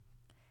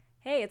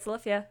Hey, it's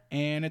Olivia.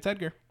 And it's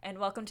Edgar. And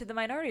welcome to the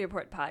Minority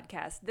Report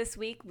podcast. This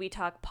week we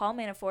talk Paul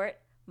Manafort,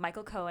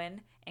 Michael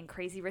Cohen, and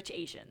Crazy Rich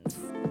Asians.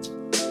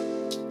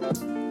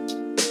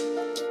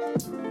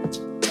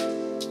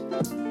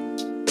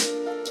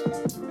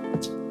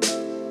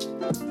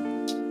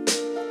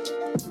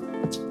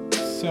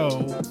 So,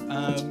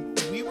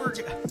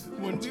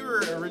 when we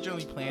were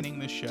originally planning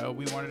this show,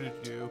 we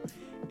wanted to do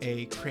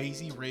a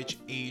Crazy Rich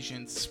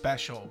Asians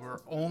special. We're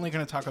only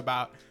going to talk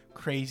about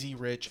Crazy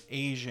Rich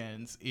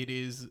Asians. It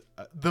is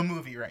the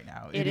movie right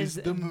now. It is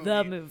the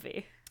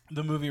movie.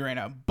 The movie right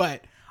now.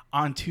 But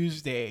on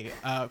Tuesday,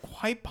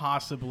 quite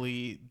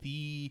possibly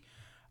the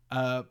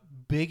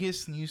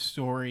biggest news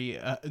stories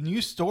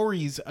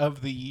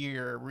of the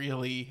year,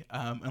 really,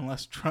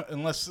 unless Trump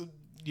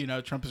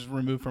is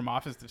removed from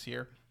office this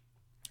year,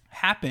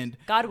 happened.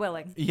 God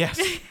willing. Yes.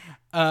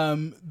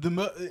 And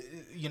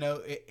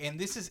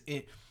this is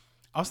it.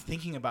 I was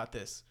thinking about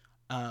this.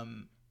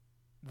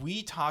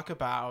 We talk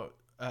about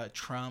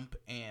Trump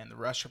and the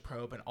Russia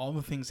probe and all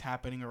the things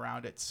happening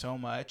around it so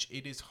much.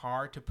 It is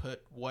hard to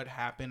put what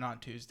happened on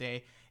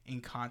Tuesday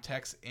in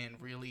context and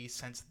really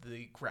sense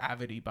the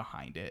gravity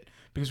behind it,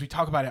 because we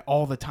talk about it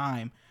all the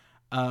time.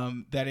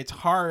 That it's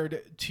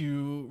hard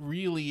to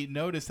really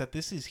notice that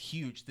this is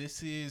huge.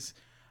 This is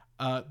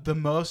the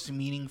most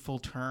meaningful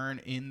turn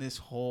in this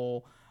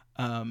whole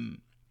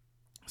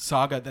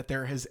saga that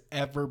there has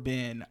ever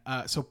been.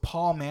 So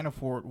Paul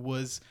Manafort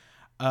was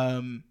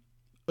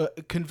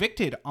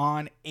convicted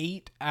on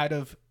 8 out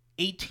of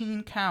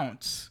 18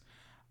 counts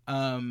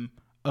of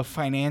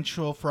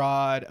financial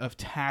fraud, of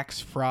tax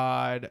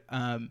fraud,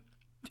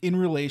 in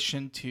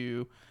relation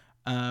to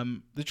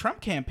the Trump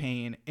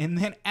campaign. And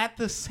then at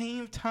the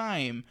same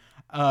time,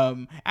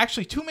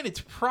 actually 2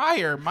 minutes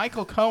prior,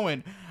 Michael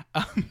Cohen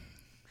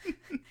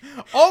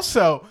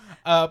also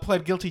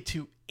pled guilty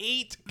to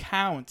 8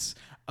 counts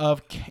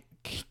of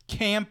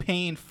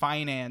campaign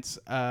finance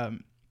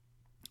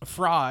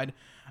fraud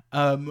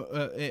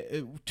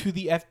to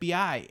the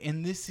FBI.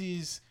 And this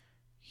is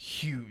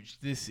huge.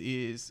 This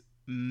is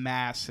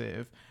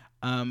massive.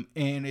 And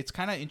it's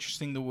kind of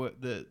interesting the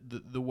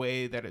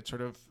way that it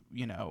sort of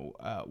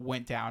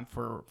went down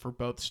for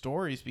both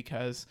stories,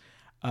 because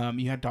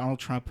you had Donald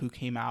Trump, who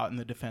came out in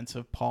the defense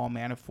of Paul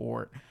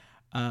Manafort,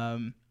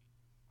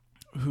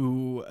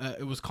 who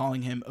was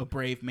calling him a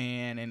brave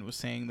man and was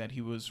saying that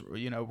he was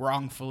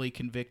wrongfully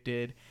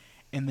convicted.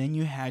 And then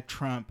you had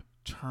Trump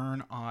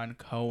turn on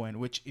Cohen,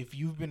 which, if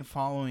you've been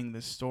following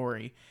this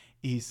story,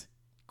 is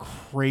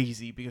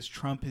crazy, because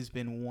Trump has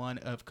been one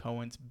of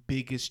Cohen's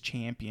biggest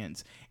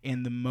champions.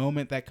 And the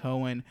moment that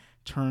Cohen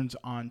turns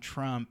on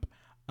Trump,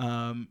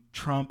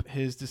 Trump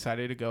has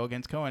decided to go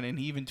against Cohen. And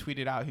he even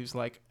tweeted out, he was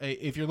like,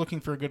 if you're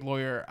looking for a good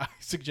lawyer, I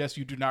suggest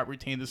you do not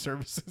retain the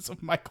services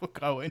of Michael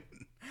Cohen,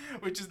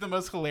 which is the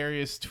most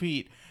hilarious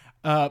tweet.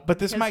 But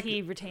this might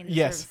he retained the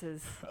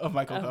services of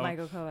Michael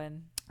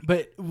Cohen.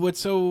 But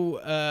what's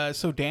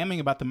so damning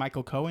about the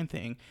Michael Cohen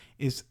thing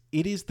is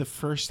it is the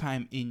first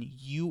time in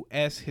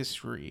U.S.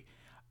 history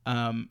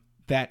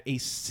that a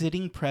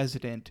sitting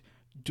president,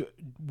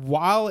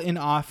 while in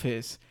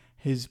office,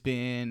 has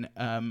been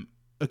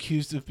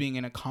accused of being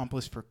an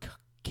accomplice for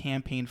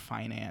campaign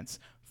finance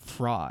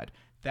fraud.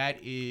 That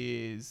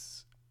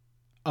is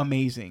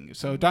amazing.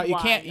 So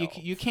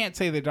you can't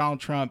say that Donald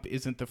Trump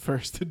isn't the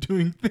first to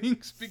doing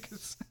things,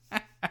 because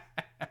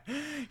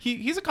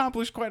he's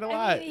accomplished quite a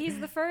lot. He's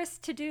the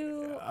first to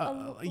do a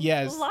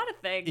lot of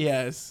things.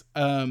 Yes.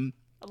 A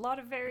lot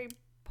of very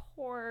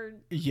poor,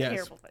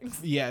 terrible things.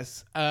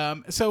 Yes.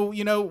 So,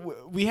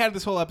 we had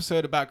this whole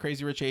episode about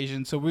Crazy Rich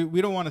Asians, so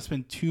we don't want to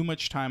spend too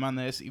much time on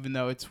this, even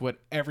though it's what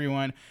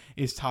everyone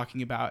is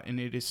talking about, and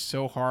it is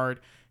so hard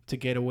to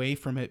get away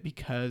from it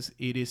because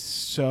it is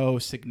so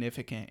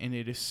significant and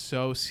it is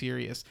so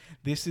serious.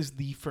 This is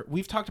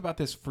we've talked about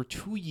this for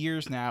 2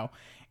 years now,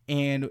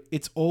 and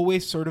it's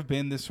always sort of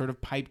been this sort of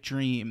pipe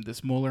dream,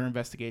 this Mueller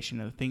investigation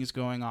and the things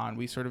going on.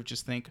 We sort of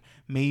just think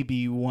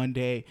maybe one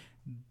day.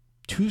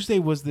 Tuesday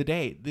was the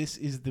day. This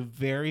is the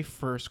very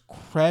first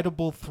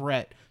credible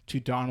threat to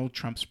Donald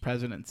Trump's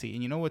presidency.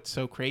 And you know what's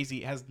so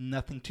crazy? It has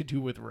nothing to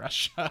do with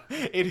Russia.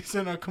 It is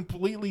in a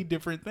completely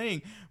different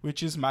thing,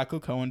 which is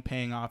Michael Cohen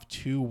paying off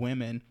 2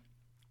 women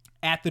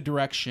at the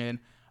direction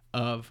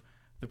of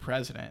the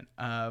president.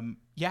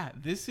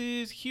 This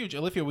is huge.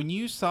 Olivia, when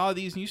you saw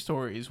these news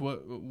stories,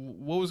 what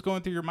was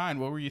going through your mind?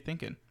 What were you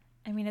thinking?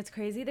 I mean, it's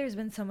crazy. There's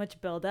been so much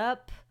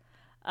buildup.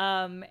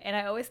 And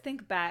I always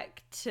think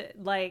back to,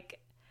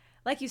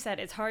 like you said,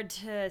 it's hard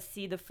to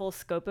see the full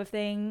scope of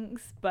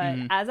things. But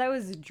as I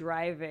was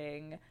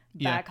driving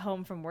back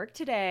home from work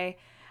today,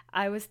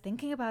 I was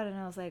thinking about it, and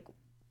I was like,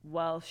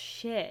 well,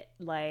 shit,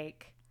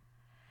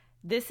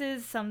 this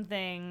is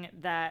something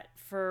that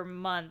for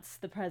months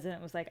the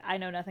president was like, I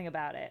know nothing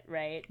about it,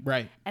 right?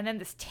 Right. And then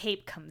this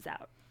tape comes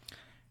out.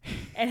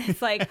 And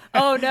it's like,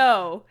 oh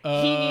no,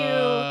 he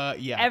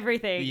knew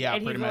everything. Yeah,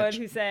 and he's the one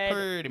who said,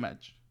 pretty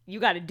much, you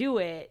got to do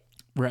it.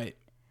 Right.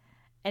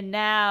 And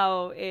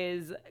now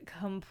is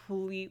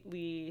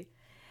completely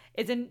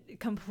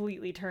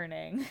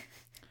turning.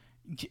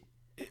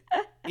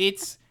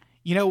 it's,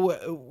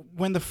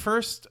 when the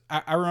first,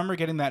 I remember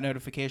getting that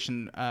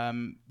notification.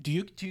 Do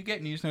you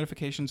get news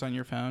notifications on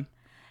your phone?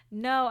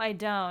 No, I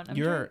don't.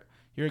 You're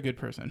a good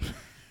person.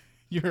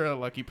 You're a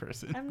lucky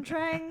person. I'm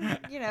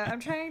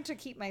trying to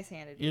keep my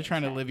sanity. You're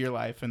trying to live your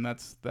life, and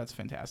that's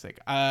fantastic.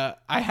 I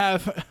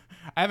have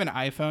an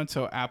iPhone,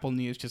 so Apple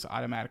News just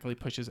automatically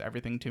pushes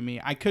everything to me.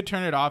 I could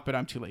turn it off, but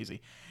I'm too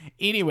lazy.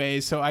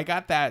 Anyways, so I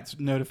got that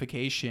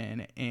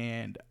notification,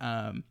 and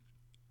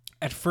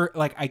at first,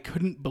 like, I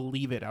couldn't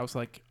believe it. I was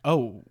like,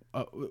 oh,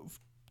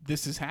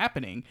 this is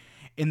happening.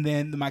 And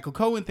then the Michael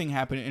Cohen thing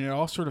happened, and it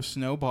all sort of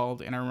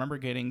snowballed. And I remember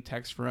getting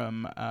text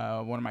from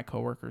one of my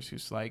coworkers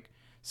who's like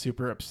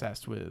super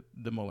obsessed with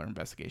the Mueller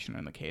investigation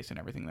and the case and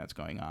everything that's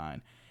going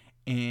on.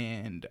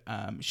 And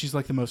she's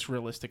like the most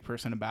realistic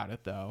person about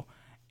it, though.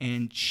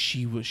 And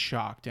she was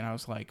shocked. And I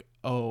was like,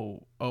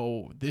 oh,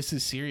 this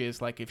is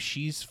serious. Like, if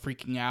she's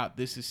freaking out,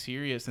 this is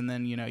serious. And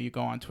then, you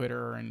go on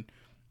Twitter and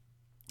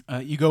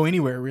you go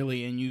anywhere,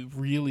 really, and you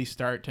really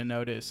start to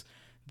notice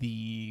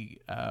the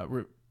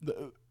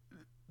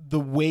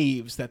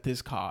waves that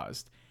this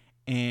caused.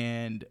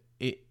 And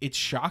it's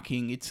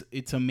shocking.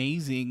 It's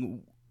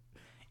amazing.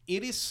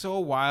 It is so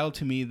wild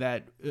to me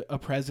that a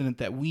president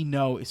that we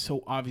know is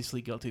so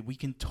obviously guilty. We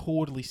can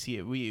totally see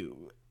it. We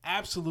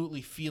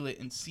absolutely feel it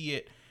and see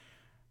it.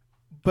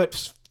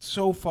 But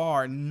so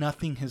far,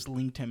 nothing has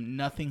linked him.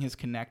 Nothing has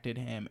connected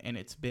him. And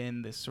it's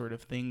been this sort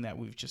of thing that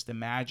we've just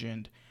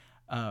imagined,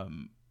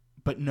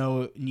 but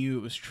knew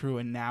it was true.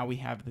 And now we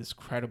have this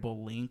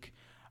credible link.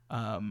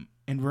 And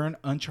we're in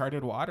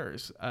uncharted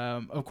waters.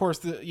 Of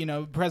course,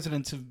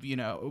 presidents have,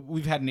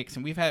 we've had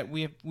Nixon, we've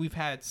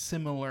had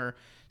similar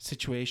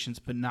situations,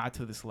 but not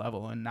to this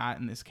level, and not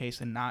in this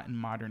case, and not in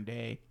modern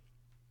day.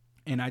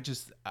 And I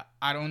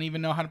don't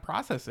even know how to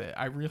process it.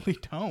 I really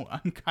don't.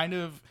 I'm kind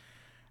of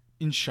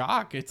in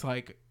shock. It's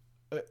like,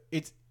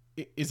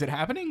 is it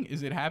happening?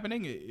 Is it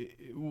happening?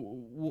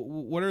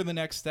 What are the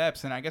next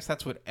steps? And I guess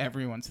that's what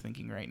everyone's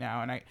thinking right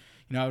now. And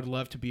I would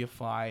love to be a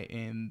fly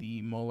in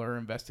the Mueller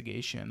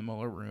investigation, the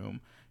Mueller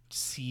room,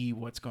 see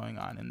what's going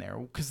on in there.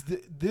 Because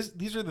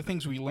these are the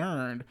things we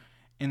learned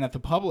and that the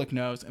public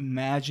knows.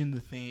 Imagine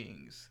the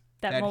things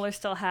that Mueller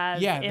still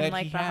has in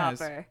like the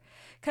hopper.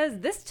 Because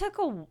this took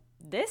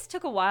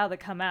a while to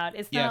come out.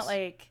 It's not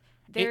like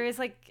there is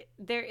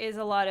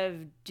a lot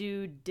of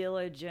due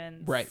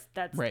diligence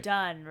that's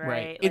done,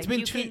 right? Like it's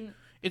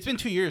been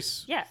 2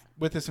 years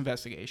with this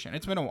investigation.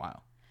 It's been a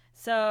while.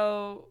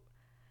 So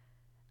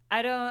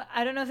I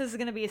don't know if this is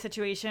going to be a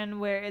situation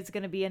where it's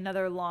going to be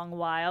another long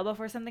while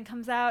before something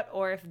comes out,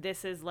 or if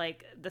this is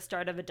like the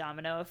start of a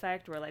domino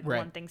effect where like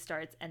one thing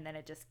starts and then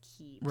it just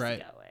keeps going.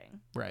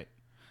 Right.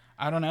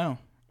 I don't know.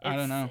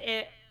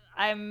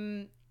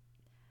 I'm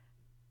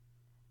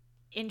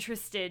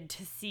interested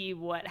to see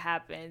what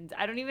happens.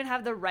 I don't even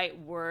have the right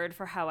word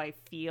for how I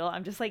feel.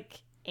 I'm just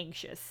like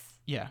anxious.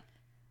 Yeah.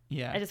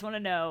 I just want to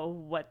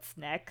know what's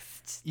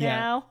next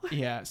now.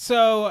 Yeah.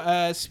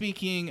 So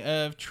speaking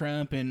of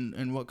Trump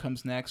and what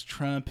comes next,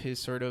 Trump has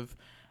sort of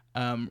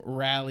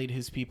rallied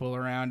his people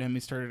around him. He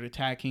started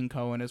attacking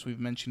Cohen, as we've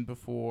mentioned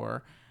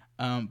before.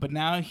 But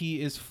now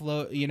he is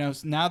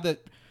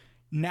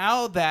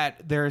now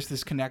that there's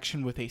this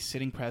connection with a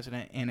sitting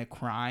president and a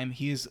crime,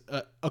 he is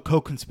a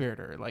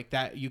co-conspirator. Like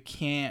that,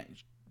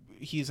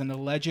 he's an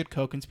alleged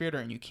co-conspirator,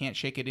 and you can't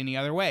shake it any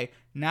other way.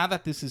 Now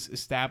that this is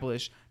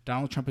established,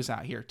 Donald Trump is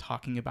out here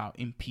talking about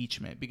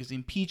impeachment, because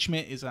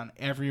impeachment is on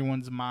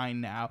everyone's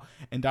mind now.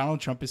 And Donald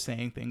Trump is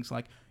saying things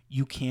like,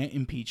 you can't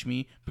impeach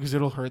me because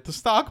it'll hurt the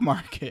stock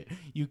market.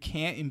 You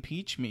can't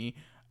impeach me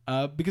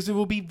because it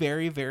will be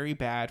very, very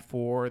bad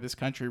for this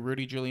country.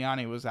 Rudy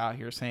Giuliani was out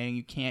here saying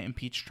you can't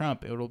impeach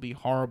Trump. It'll be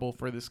horrible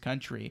for this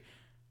country.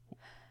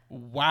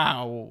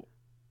 Wow.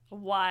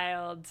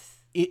 Wild.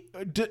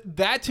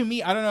 That to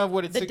me, I don't know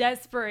what it's... The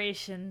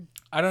desperation.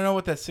 I don't know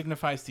what that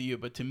signifies to you,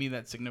 but to me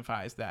that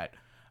signifies that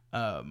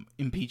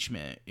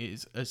impeachment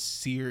is a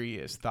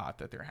serious thought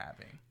that they're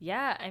having.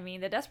 Yeah, I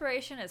mean, the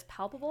desperation is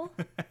palpable.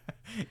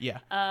 Yeah.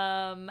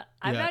 I'm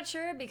not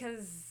sure,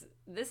 because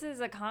this is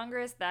a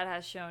Congress that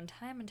has shown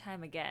time and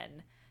time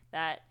again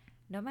that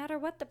no matter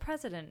what the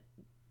president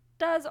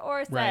does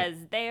or says,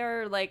 they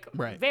are like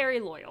very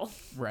loyal.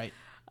 Right.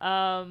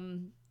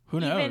 Who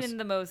knows? Even in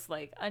the most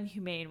like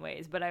unhumane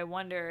ways. But I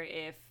wonder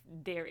if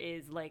there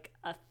is like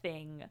a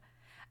thing.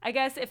 I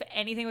guess if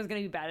anything was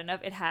going to be bad enough,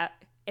 it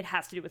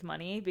has to do with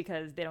money,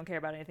 because they don't care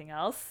about anything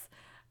else.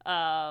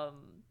 But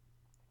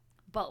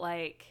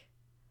like,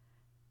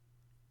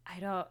 I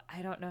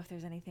don't know if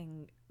there's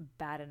anything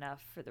bad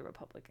enough for the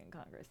Republican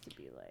Congress to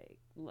be like,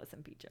 let's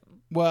impeach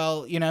him.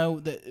 Well,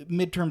 the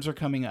midterms are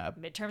coming up.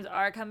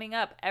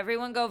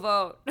 Everyone go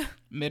vote.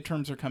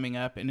 Midterms are coming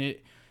up, and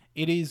it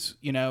is,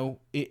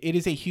 it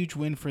is a huge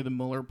win for the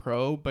Mueller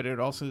probe, but it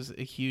also is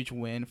a huge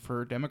win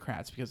for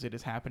Democrats, because it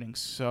is happening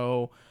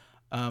so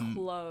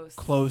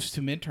close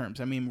to midterms.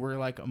 I mean, we're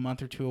like a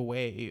month or two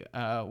away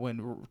when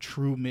the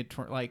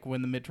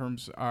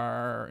midterms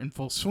are in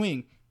full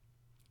swing.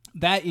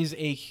 That is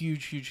a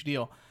huge, huge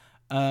deal.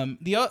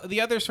 The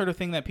other sort of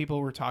thing that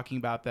people were talking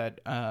about that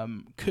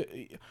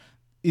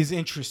is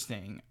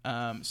interesting.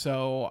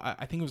 So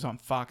I think it was on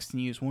Fox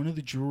News. One of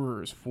the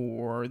jurors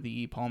for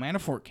the Paul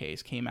Manafort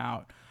case came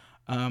out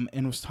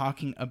and was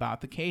talking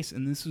about the case.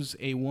 And this was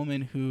a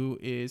woman who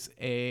is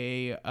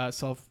a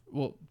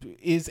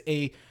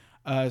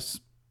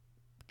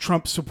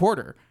Trump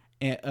supporter,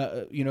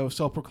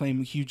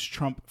 self-proclaimed huge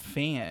Trump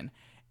fan.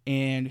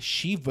 And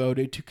she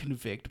voted to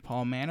convict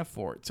Paul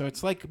Manafort. So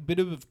it's like a bit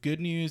of good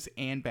news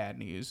and bad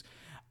news.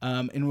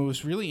 And what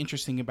was really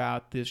interesting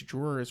about this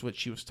juror is what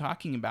she was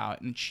talking about.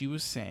 And she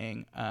was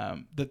saying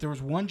that there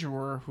was one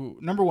juror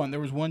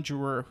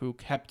who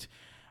kept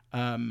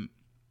Paul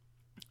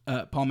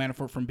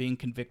Manafort from being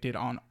convicted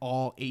on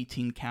all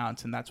 18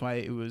 counts. And that's why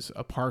it was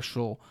a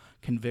partial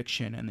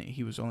conviction and that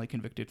he was only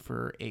convicted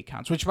for 8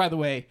 counts, which, by the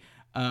way,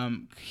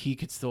 he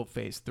could still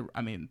face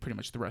pretty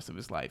much the rest of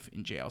his life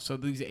in jail. So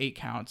these 8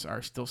 counts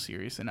are still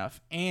serious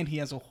enough. And he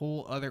has a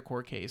whole other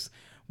court case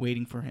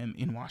waiting for him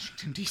in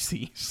Washington,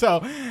 D.C.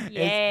 So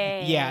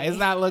it's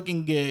not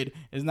looking good.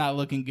 It's not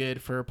looking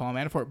good for Paul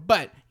Manafort.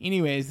 But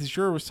anyways, this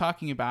juror was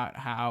talking about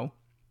how,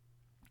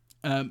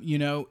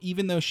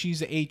 even though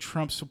she's a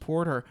Trump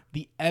supporter,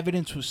 the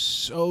evidence was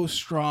so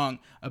strong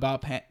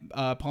about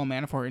Paul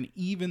Manafort. And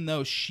even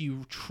though she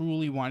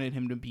truly wanted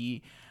him to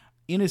be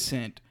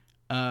innocent,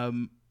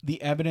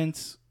 the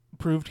evidence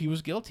proved he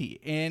was guilty.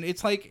 And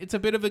it's a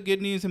bit of a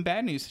good news and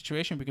bad news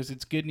situation, because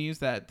it's good news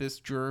that this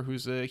juror,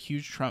 who's a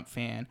huge Trump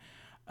fan,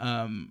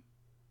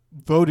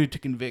 voted to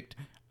convict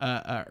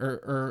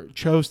or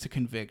chose to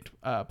convict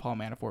Paul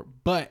Manafort.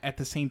 But at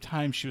the same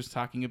time, she was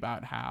talking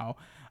about how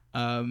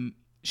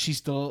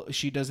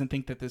she doesn't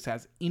think that this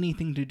has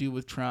anything to do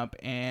with Trump,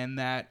 and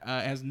that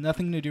has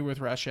nothing to do with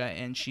Russia,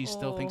 and she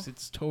still thinks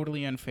it's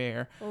totally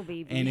unfair,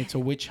 and it's a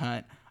witch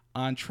hunt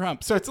on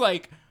Trump. So it's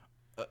like,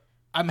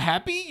 I'm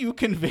happy you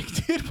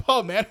convicted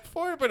Paul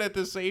Manafort, but at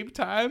the same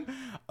time,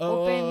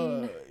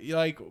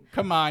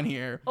 come on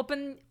here.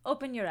 Open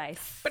your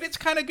eyes. But it's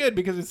kind of good,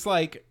 because it's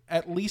like,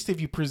 at least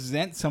if you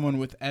present someone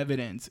with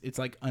evidence, it's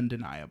like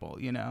undeniable,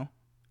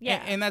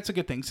 Yeah. And that's a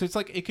good thing. So it's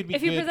like, it could be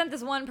if you present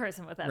this one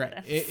person with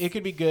evidence. Right. It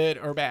could be good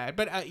or bad.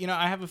 But,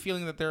 I have a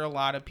feeling that there are a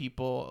lot of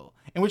people,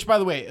 and which, by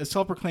the way, a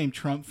self-proclaimed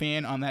Trump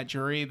fan on that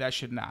jury, that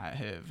should not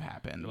have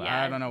happened.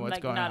 Yeah, I don't know what's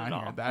going on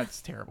here.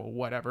 That's terrible.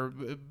 Whatever.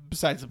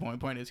 Besides the point.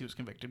 Point is, he was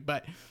convicted.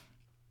 But,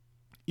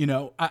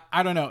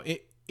 I don't know.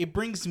 It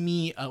brings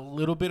me a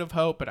little bit of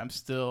hope, but I'm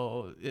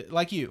still,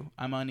 like you,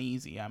 I'm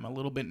uneasy. I'm a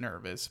little bit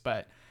nervous.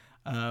 But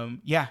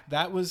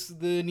that was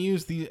the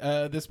news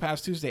this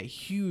past Tuesday.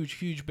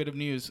 Huge bit of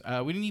news.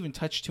 We didn't even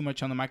touch too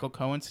much on the Michael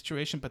Cohen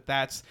situation, but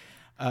that's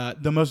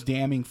the most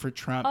damning for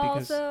Trump,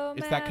 because also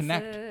it's massive. That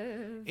connect.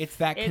 It's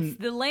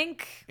the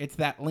link. It's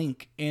that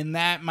link, and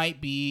that might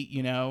be,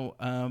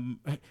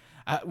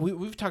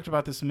 we've talked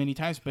about this many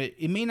times, but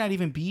it may not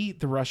even be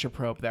the Russia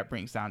probe that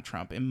brings down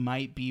Trump. It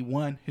might be,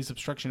 1, his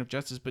obstruction of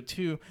justice, but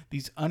 2,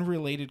 these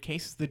unrelated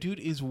cases. The dude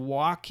is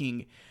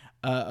walking.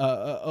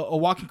 A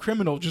walking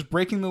criminal, just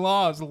breaking the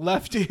laws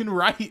left and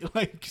right.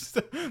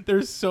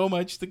 There's so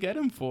much to get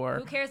him for.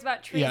 Who cares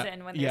about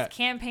treason when there's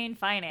campaign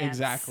finance?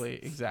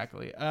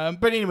 Exactly.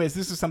 But anyways,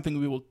 this is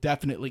something we will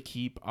definitely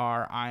keep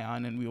our eye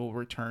on, and we will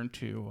return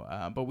to.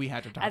 But we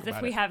had to talk about it. As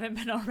if we haven't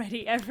been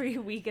already. Every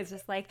week is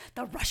just like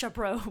the Russia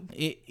probe.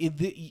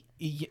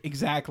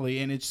 Exactly,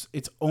 and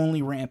it's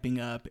only ramping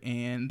up,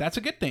 and that's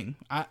a good thing.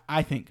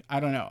 I think.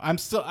 I don't know. I'm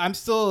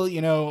still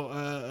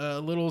a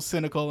little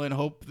cynical and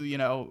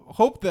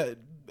hope that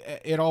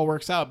it all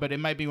works out, but it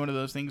might be one of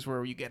those things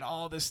where you get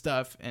all this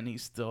stuff and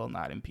he's still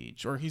not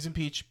impeached, or he's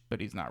impeached but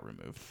he's not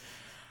removed.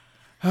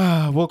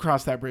 We'll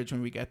cross that bridge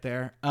when we get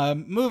there.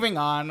 Moving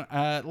on,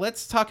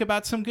 let's talk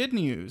about some good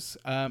news.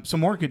 Some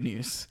more good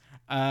news.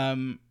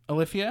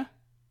 Olivia,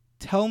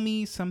 tell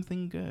me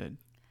something good.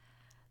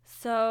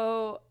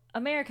 So,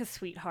 America's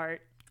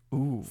sweetheart,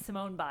 Ooh,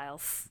 Simone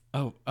Biles.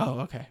 Oh,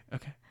 okay.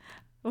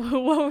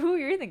 Who are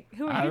you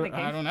thinking? I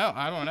don't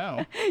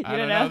know. You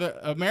don't know?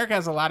 America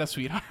has a lot of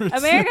sweethearts.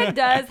 America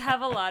does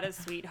have a lot of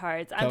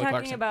sweethearts. I'm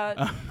talking about.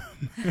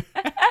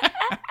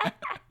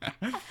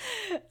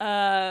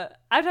 I'm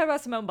talking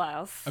about Simone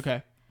Biles.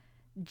 Okay.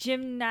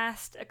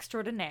 Gymnast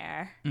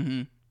extraordinaire.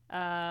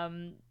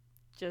 Mm-hmm.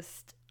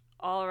 Just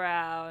all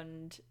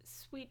around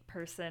sweet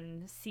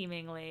person,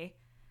 seemingly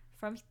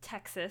from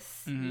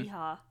Texas. Mm-hmm.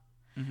 Yeehaw.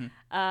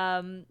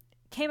 Mm-hmm.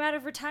 Came out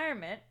of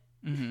retirement.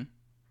 Mm-hmm.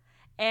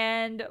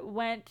 And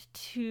went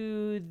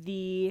to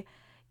the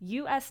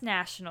U.S.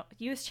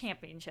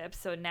 Championships,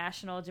 so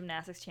National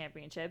Gymnastics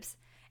Championships,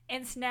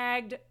 and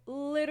snagged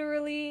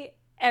literally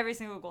every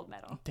single gold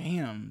medal.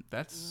 Damn,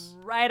 that's...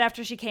 Right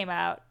after she came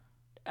out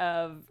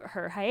of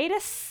her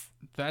hiatus.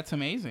 That's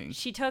amazing.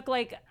 She took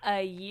like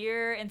a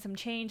year and some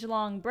change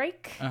long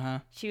break. Uh-huh.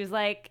 She was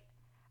like,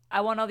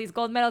 I won all these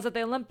gold medals at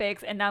the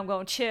Olympics, and now I'm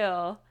going to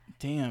chill.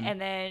 Damn. And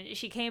then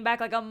she came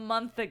back like a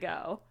month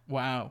ago.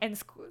 Wow. And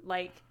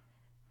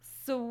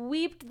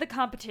sweeped the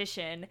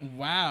competition.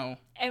 Wow.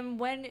 And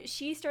when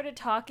she started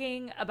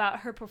talking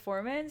about her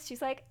performance,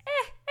 she's like,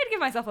 I'd give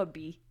myself a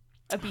B.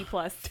 a B+.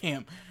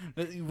 Damn.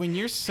 When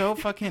you're so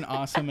fucking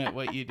awesome at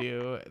what you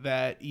do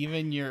that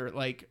even your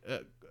like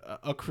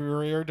a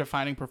career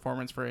defining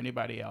performance for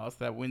anybody else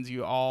that wins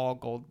you all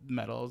gold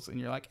medals and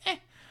you're like,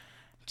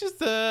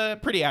 just a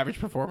pretty average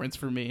performance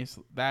for me.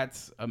 So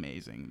that's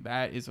amazing.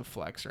 That is a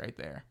flex right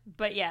there.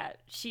 But yeah,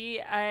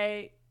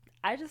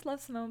 I just love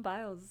Simone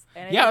Biles.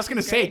 And I was going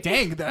to say,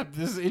 dang,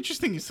 this is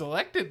interesting you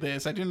selected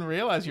this. I didn't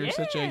realize you're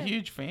such a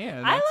huge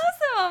fan. I love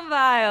Simone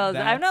Biles.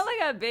 I'm not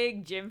like a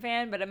big gym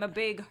fan, but I'm a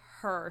big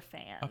her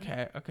fan.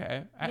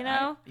 Okay. You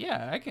know?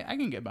 I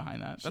can get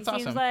behind that. That's awesome. She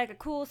awesome. seems like a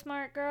cool,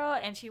 smart girl,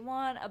 and she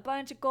won a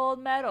bunch of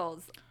gold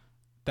medals.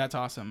 That's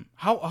awesome.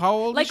 How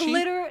old is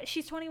she?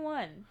 She's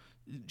 21.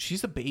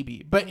 She's a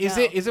baby. But is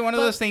it one of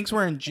those things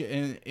where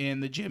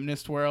in the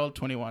gymnast world,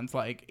 21's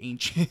like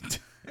ancient?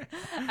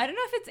 I don't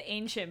know if it's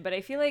ancient, but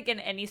I feel like in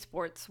any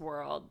sports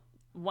world,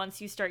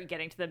 once you start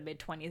getting to the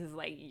mid-20s, is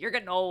like you're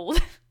getting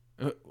old.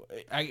 No.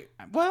 I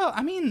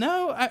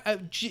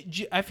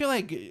feel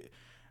like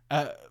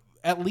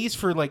at least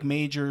for like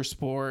major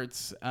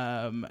sports,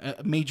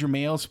 major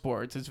male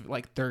sports, it's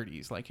like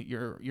 30s. Like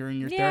you're in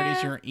your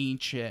 30s, you're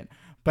ancient.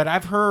 But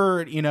I've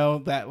heard,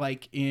 that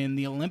like in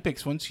the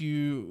Olympics, once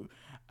you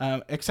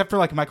except for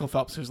like Michael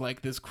Phelps, who's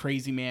like this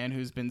crazy man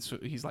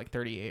he's like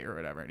 38 or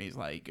whatever, and he's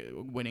like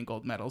winning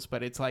gold medals.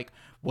 But it's like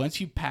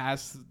once you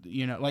pass,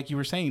 like you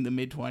were saying, the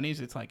mid-20s,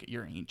 it's like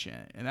you're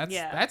ancient, and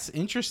that's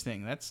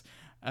interesting. That's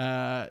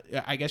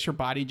I guess your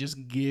body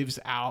just gives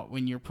out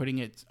when you're putting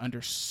it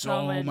under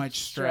so much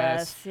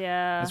stress.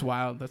 Yeah, that's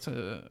wild. That's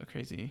a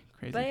crazy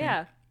but thing.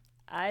 Yeah,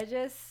 I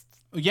just.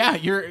 Yeah,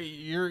 you're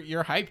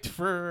hyped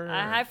for.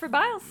 I'm hyped for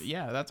Biles.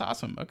 Yeah, that's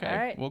awesome. Okay, all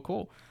right. Well,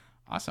 cool,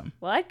 awesome.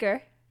 Well,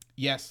 Edgar.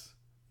 Yes.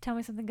 Tell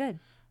me something good.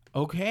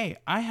 Okay,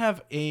 I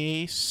have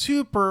a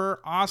super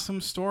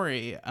awesome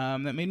story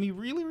that made me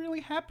really,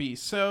 really happy.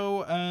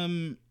 So,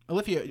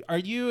 Olivia, are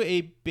you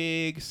a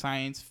big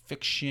science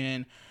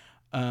fiction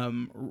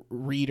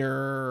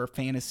reader, or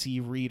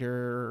fantasy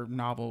reader,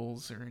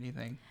 novels, or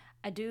anything?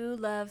 I do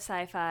love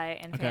sci-fi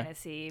and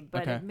fantasy,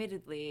 but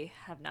admittedly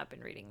have not been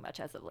reading much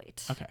as of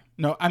late. Okay.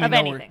 No, I mean,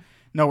 anything.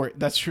 No worries.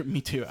 That's true.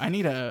 Me too. I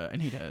need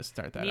to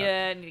start that up.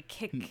 Yeah, I need to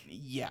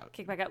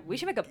kick back up. We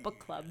should make a book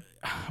club.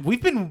 We've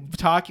been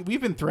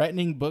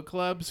threatening book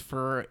clubs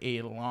for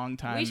a long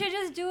time. We should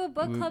just do a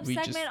book club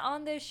segment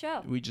on this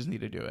show. We just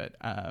need to do it.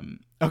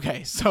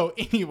 Okay. So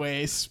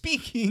anyway,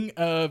 speaking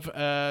of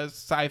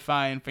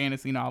sci-fi and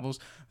fantasy novels,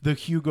 the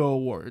Hugo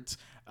Awards.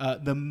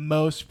 The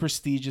most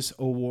prestigious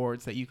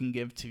awards that you can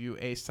give to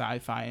a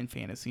sci-fi and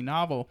fantasy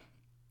novel.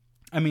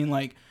 I mean,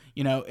 like,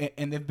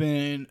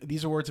 and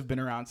these awards have been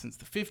around since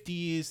the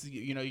 50s.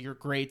 Your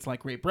greats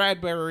like Ray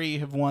Bradbury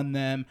have won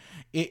them.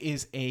 It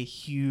is a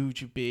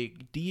huge,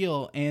 big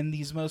deal. And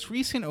these most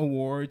recent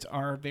awards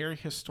are very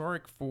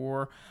historic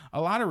for a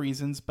lot of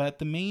reasons. But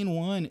the main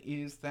one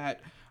is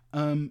that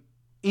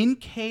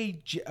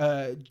N.K.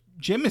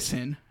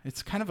 Jemisin.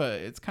 It's kind of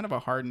a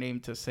hard name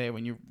to say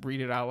when you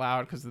read it out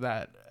loud because of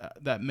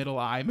that middle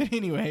I. But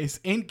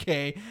anyways,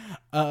 N.K.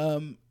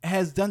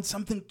 Has done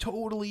something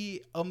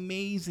totally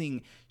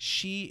amazing.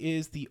 She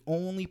is the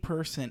only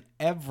person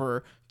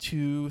ever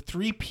to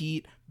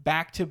three-peat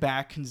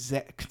back-to-back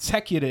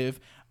consecutive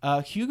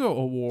Hugo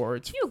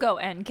Awards. Hugo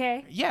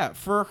N.K. Yeah,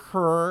 for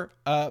her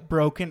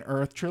Broken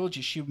Earth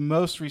trilogy. She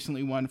most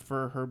recently won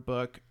for her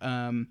book,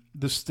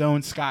 The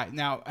Stone Sky.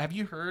 Now, have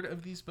you heard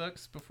of these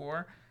books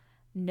before?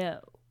 No.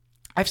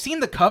 I've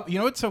seen the cover. You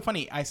know what's so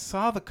funny? I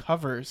saw the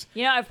covers.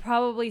 I've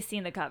probably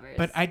seen the covers.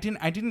 But I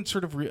didn't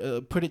sort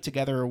of put it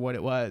together or what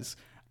it was.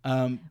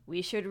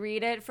 We should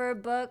read it for a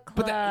book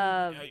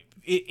club. But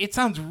it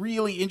sounds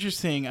really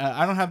interesting.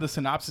 I don't have the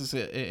synopsis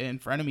in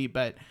front of me,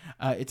 but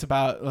it's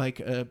about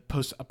like a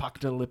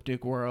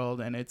post-apocalyptic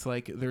world, and it's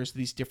like there's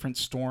these different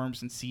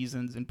storms and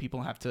seasons, and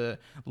people have to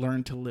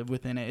learn to live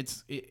within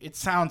it. It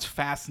sounds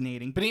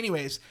fascinating. But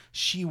anyways,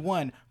 she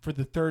won for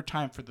the third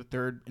time for the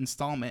third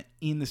installment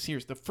in the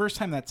series. The first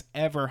time that's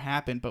ever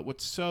happened. But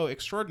what's so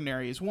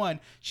extraordinary is, one,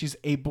 she's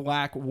a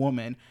Black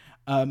woman.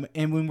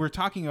 And when we're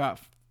talking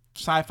about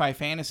sci-fi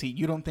fantasy,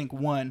 you don't think,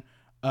 one,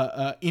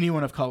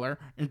 anyone of color,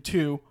 and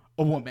two,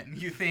 a woman.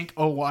 You think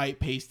a white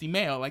pasty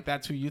male. Like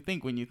that's who you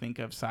think when you think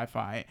of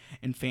sci-fi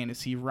and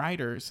fantasy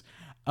writers.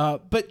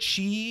 But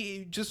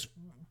she just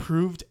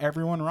proved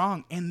everyone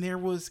wrong, and there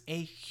was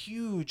a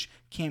huge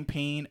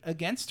campaign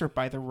against her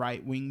by the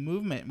right-wing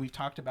movement. We've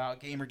talked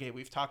about Gamergate,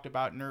 we've talked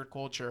about nerd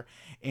culture,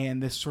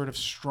 and this sort of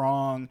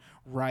strong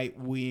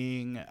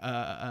right-wing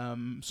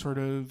sort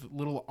of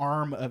little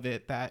arm of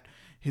it that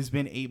has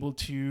been able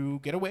to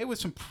get away with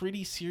some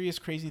pretty serious,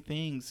 crazy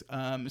things,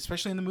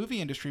 especially in the movie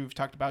industry. We've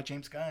talked about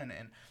James Gunn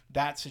and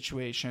that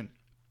situation.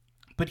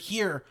 But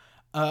here,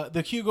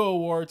 the Hugo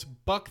Awards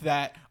buck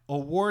that,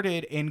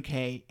 awarded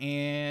NK,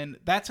 and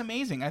that's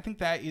amazing. I think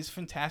that is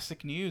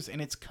fantastic news,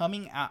 and it's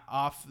coming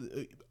off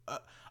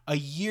a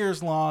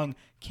years-long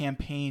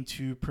campaign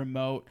to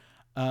promote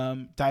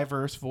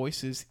diverse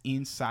voices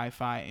in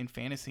sci-fi and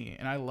fantasy,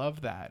 and I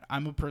love that.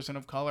 I'm a person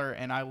of color,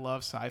 and I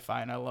love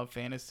sci-fi, and I love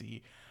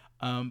fantasy.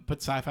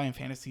 But sci-fi and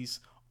fantasy's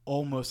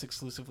almost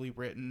exclusively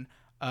written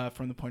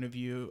from the point of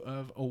view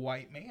of a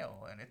white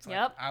male. And it's like,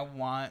 Yep. I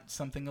want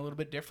something a little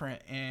bit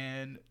different.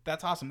 And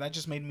that's awesome. That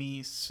just made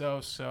me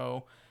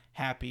so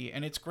happy.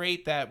 And it's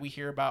great that we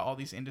hear about all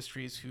these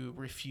industries who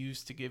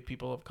refuse to give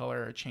people of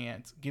color a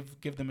chance,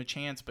 give them a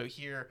chance. But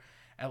here,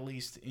 at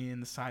least in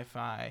the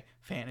sci-fi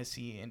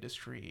fantasy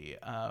industry,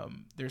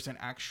 there's an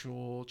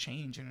actual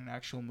change and an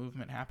actual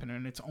movement happening.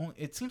 And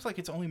it seems like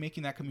it's only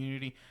making that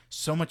community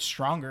so much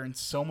stronger and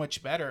so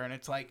much better. And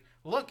it's like,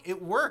 look,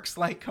 it works.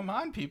 Like, come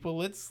on, people,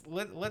 let's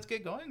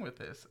get going with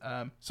this.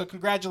 So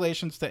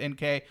congratulations to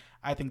NK.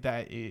 I think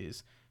that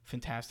is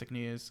fantastic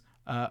news.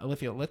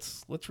 Olivia,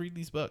 let's read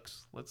these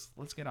books. Let's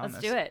get on this.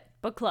 Let's do it.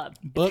 Book club.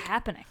 It's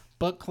happening.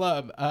 Book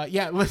club.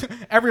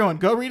 Everyone,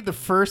 go read the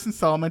first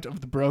installment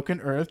of the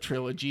Broken Earth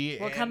trilogy.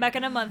 We'll come back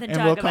in a month and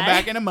talk about it. And we'll come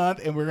back in a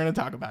month, and we're going to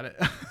talk about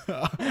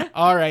it.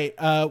 All right.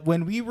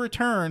 When we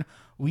return,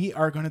 we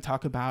are going to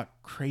talk about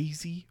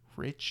Crazy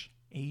Rich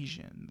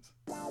Asians.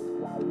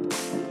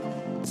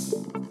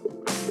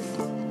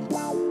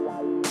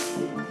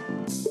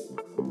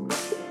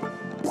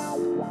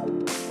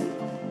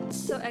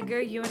 So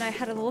Edgar, you and I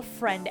had a little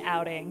friend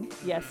outing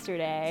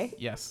yesterday.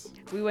 Yes.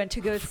 We went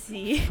to go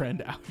see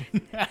friend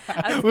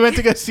outing. We went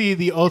to go see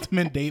the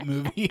ultimate date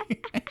movie.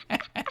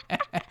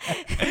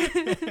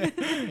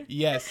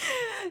 Yes.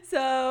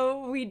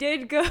 So we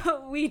did go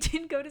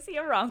to see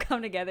a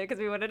rom-com together because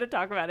we wanted to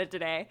talk about it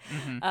today.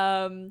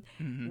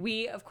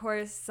 We of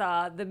course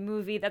saw the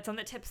movie that's on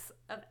the tips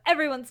of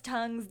everyone's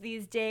tongues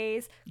these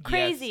days,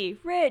 Crazy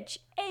Rich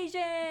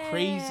Asians.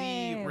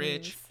 Crazy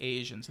Rich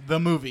Asians. The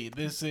movie.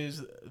 This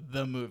is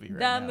the movie right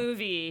now.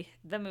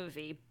 The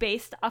movie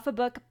based off a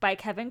book by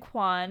Kevin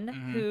Kwan,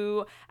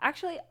 who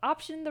actually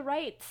optioned the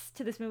rights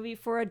to this movie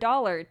for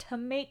 $1 to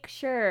make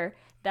sure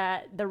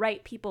that the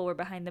right people were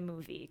behind the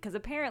movie, because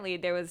apparently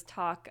there was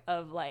talk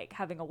of like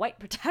having a white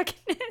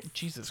protagonist.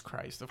 Jesus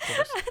Christ, of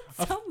course.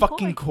 Of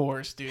fucking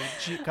course, dude.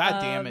 God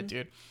damn it,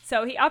 dude.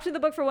 So he opted the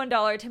book for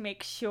 $1 to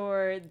make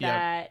sure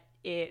that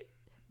the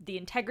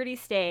integrity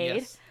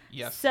stayed.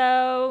 Yes.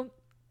 So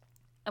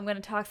I'm going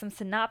to talk some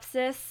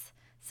synopsis,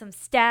 some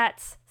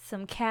stats,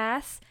 some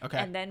cast,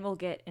 and then we'll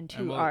get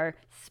into our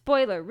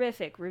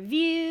spoilerific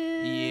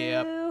review.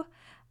 Yep.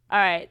 All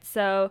right,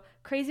 so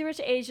Crazy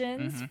Rich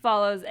Asians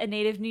follows a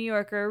native New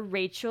Yorker,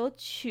 Rachel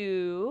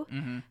Chu,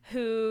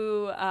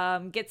 who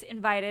gets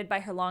invited by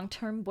her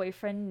long-term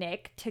boyfriend,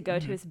 Nick, to go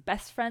to his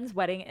best friend's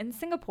wedding in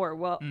Singapore,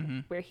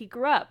 where he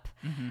grew up.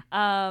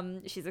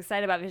 She's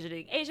excited about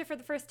visiting Asia for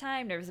the first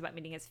time, nervous about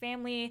meeting his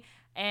family,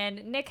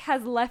 and Nick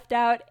has left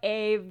out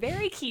a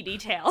very key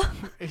detail.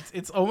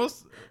 It's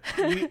almost...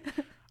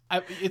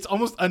 it's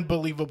almost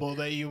unbelievable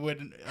that you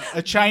wouldn't,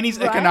 a Chinese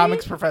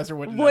economics professor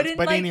wouldn't know this.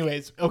 But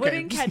anyways, okay.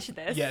 Wouldn't catch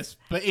this. Yes,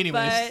 but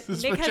anyways,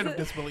 suspension of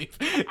disbelief.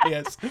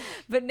 Yes.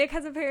 But Nick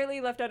has apparently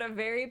left out a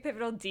very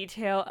pivotal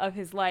detail of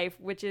his life,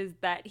 which is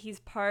that he's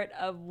part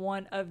of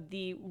one of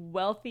the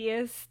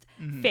wealthiest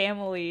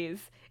families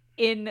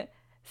in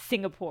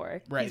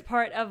Singapore. Right. He's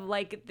part of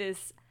like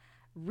this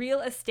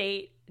real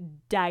estate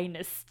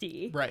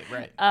dynasty. Right.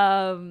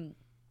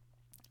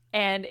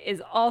 And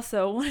is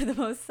also one of the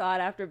most sought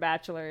after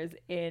bachelors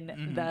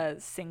in the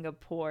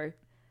Singapore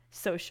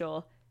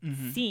social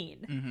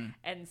scene.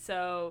 And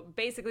so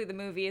basically the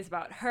movie is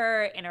about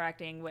her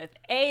interacting with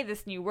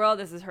this new world.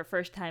 This is her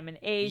first time in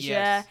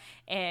Asia.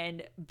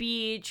 And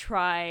B,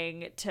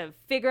 trying to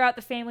figure out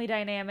the family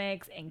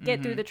dynamics and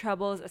get through the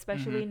troubles,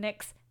 especially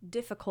Nick's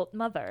difficult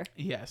mother.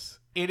 Yes.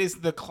 It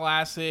is the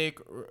classic,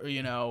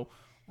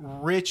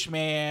 rich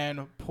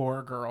man,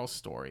 poor girl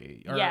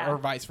story, or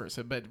vice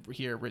versa, but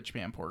here, rich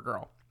man, poor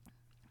girl.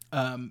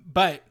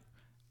 But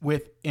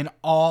with an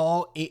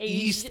all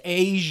East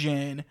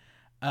Asian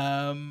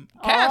cast.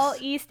 All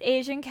East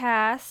Asian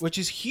cast. Which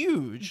is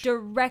huge.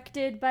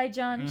 Directed by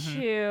John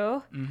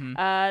Chu,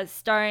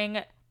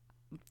 starring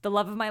the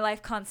love of my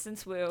life,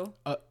 Constance Wu.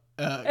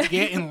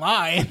 Get in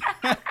line.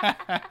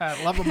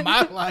 Love of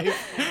my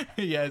life.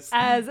 Yes.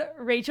 As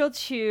Rachel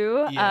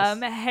Chu,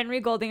 Henry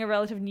Golding, a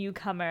relative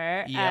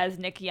newcomer, as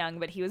Nick Young,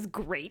 but he was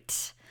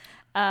great.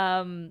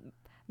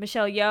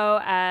 Michelle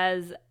Yeoh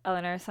as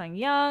Eleanor Sung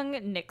Young,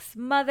 Nick's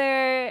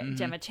mother,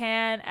 Gemma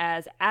Chan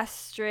as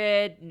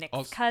Astrid,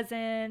 Nick's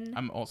cousin.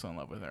 I'm also in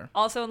love with her.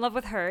 Also in love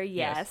with her,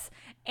 yes.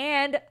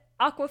 And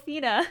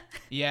Awkwafina.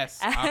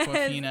 Yes,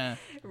 Awkwafina.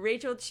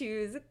 Rachel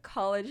Chu's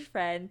college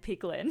friend,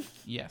 Piklin.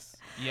 Yes.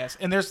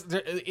 And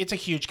it's a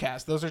huge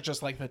cast. Those are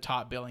just like the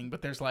top billing,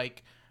 but there's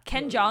like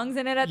Ken Jeong's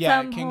in it at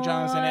some point. Yeah, Ken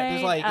Jeong's in it.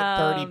 There's like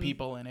 30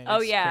 people in it.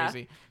 It's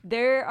crazy.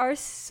 There are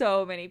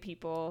so many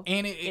people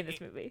in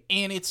this movie.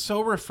 And it's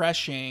so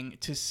refreshing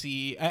to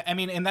see. I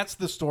mean, and that's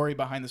the story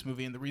behind this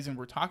movie and the reason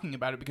we're talking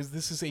about it, because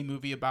this is a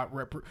movie about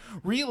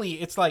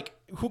really, it's like,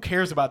 who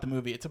cares about the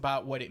movie? It's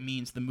about what it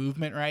means, the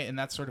movement, right? And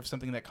that's sort of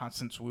something that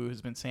Constance Wu has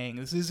been saying.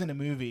 This isn't a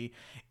movie,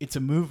 it's a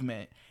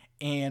movement.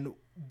 And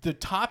the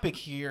topic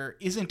here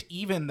isn't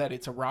even that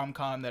it's a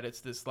rom-com, that it's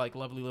this like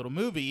lovely little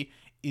movie,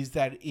 is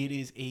that it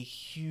is a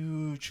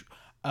huge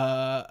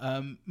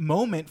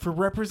moment for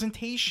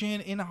representation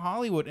in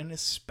Hollywood, and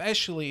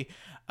especially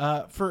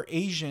for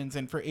Asians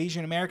and for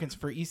Asian Americans,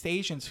 for East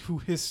Asians who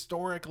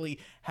historically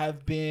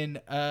have been,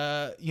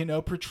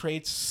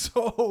 portrayed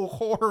so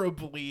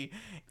horribly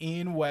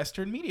in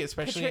Western media,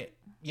 especially.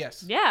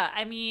 Yes. Yeah.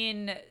 I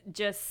mean,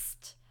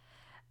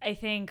 I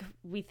think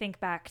we think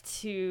back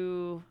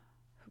to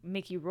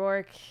Mickey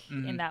Rourke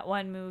in that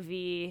one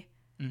movie.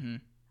 Mm-hmm.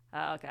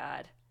 Oh,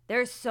 God.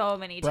 There's so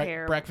many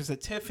terrible. Breakfast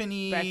at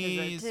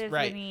Tiffany's.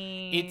 Right.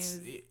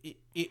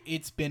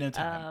 It's been a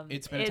time.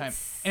 It's been a time.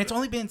 And it's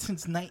only been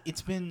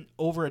it's been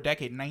over a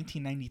decade.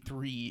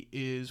 1993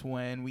 is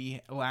when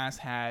we last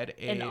had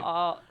an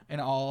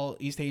all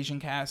East Asian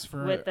cast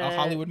for a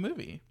Hollywood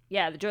movie.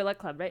 Yeah, the Joy Luck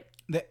Club, right?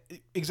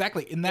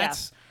 Exactly. And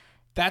that's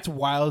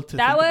wild to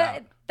think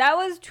about. That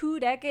was 2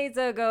 decades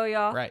ago,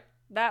 y'all. Right.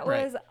 That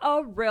was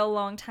a real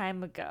long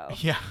time ago.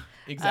 Yeah,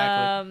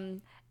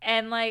 exactly.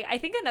 And like, I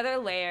think another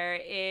layer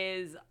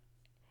is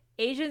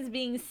Asians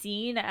being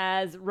seen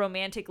as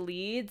romantic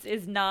leads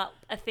is not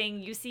a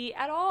thing you see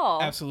at all.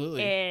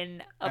 Absolutely.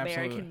 In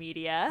American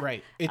media.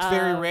 Right. It's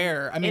very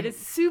rare. I mean, it is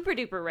super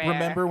duper rare.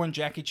 Remember when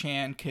Jackie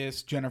Chan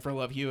kissed Jennifer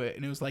Love Hewitt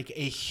and it was like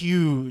a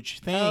huge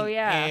thing. Oh,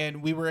 yeah.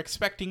 And we were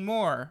expecting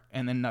more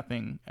and then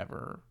nothing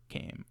ever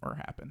came or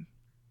happened.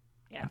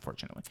 Yeah.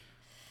 Unfortunately.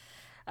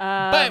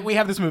 But we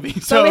have this movie.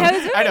 So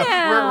I know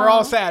now. we're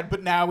all sad,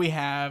 but now we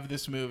have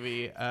this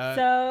movie.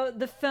 So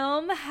the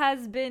film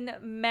has been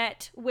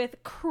met with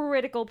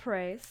critical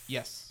praise.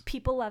 Yes.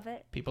 People love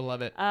it.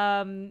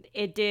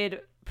 It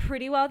did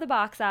pretty well at the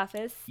box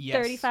office. Yes.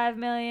 35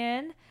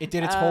 million. It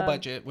did its whole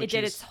budget, which is It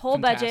did its whole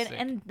fantastic. budget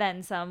and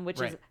then some,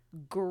 which is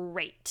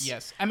great.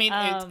 Yes. I mean,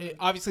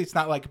 obviously it's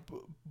not like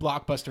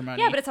blockbuster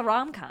money. Yeah, but it's a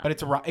rom-com. But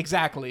it's a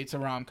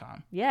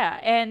rom-com. Yeah,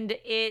 and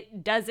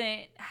it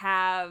doesn't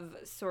have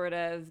sort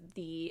of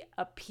the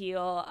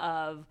appeal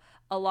of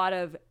a lot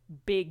of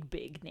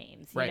big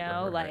names, you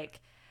know? Like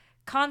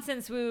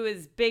Constance Wu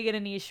is big in a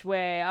niche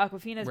way.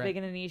 Awkwafina's big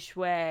in a niche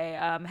way.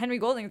 Henry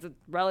Golding's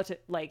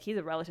he's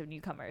a relative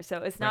newcomer. So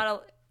it's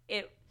not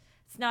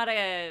it's not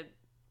a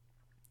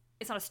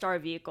star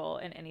vehicle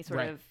in any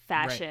sort of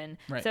fashion.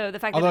 Right. So the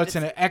fact although that it's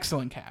an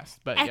excellent cast,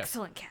 but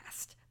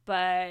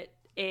but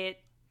it,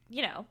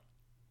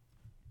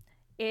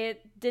 it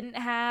didn't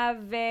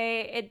have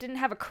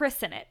a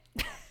Chris in it.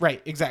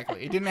 Right,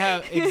 exactly. It didn't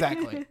have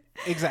exactly.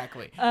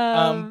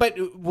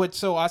 But what's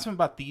so awesome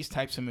about these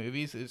types of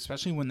movies,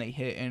 especially when they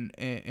hit,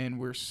 and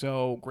we're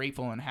so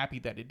grateful and happy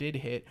that it did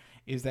hit,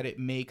 is that it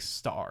makes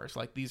stars.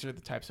 Like, these are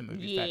the types of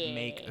movies that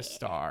make a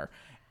star.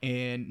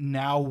 And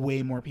now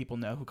way more people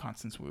know who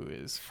Constance Wu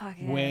is.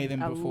 Way than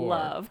before. I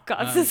love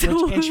Constance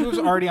Wu. And she was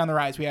already on the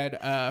rise. We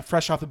had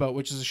Fresh Off the Boat,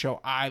 which is a show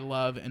I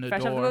love and adore.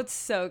 Fresh Off the Boat's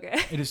so good.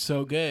 It is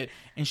so good.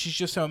 And she's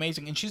just so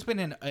amazing. And she's been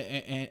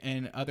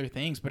in other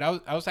things. But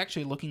I was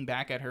actually looking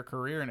back at her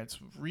career, and it's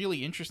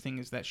really interesting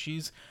is that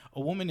she's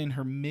a woman in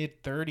her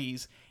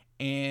mid-30s.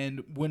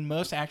 And when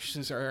most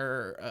actresses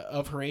are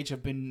of her age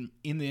have been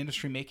in the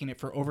industry making it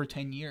for over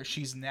 10 years,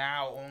 she's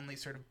now only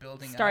sort of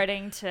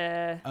starting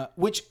to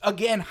which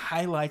again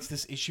highlights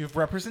this issue of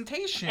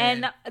representation.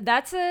 And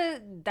that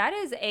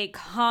is a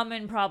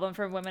common problem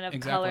for women of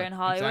color in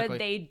Hollywood. Exactly.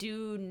 They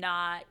do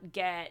not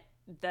get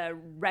the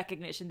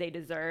recognition they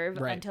deserve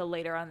until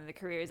later on in the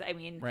careers. I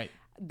mean,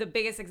 the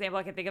biggest example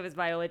I can think of is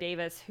Viola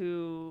Davis,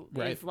 who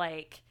is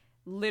like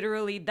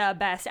literally the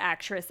best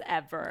actress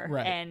ever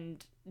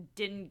and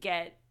didn't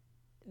get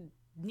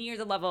near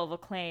the level of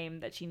acclaim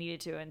that she needed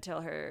to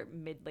until her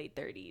mid-late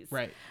 30s.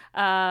 Right.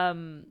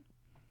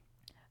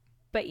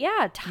 But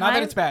yeah, not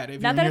that it's bad if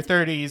you're in your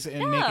 30s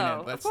and making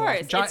it. That's of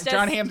course.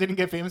 John Hamm didn't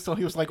get famous till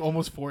he was like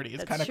almost 40.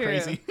 It's kind of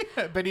crazy.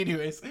 But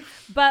anyways.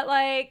 But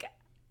like,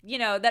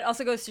 that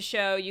also goes to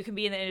show you can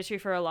be in the industry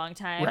for a long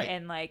time.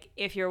 And like,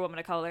 if you're a woman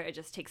of color, it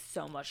just takes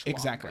so much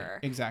longer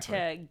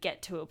to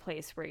get to a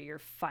place where you're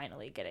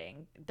finally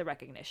getting the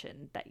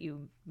recognition that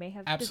you may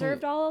have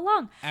deserved all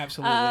along.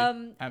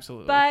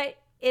 Absolutely. But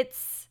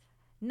it's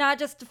not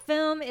just a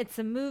film, it's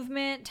a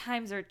movement.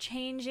 Times are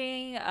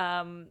changing.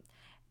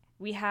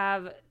 We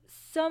have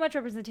so much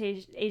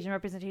Asian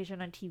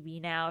representation on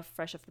TV now.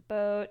 Fresh Off the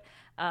Boat.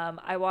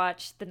 I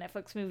watched the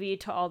Netflix movie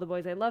To All the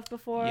Boys I Loved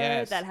Before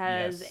that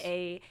has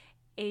a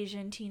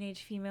Asian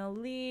teenage female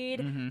lead.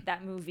 Mm-hmm.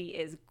 That movie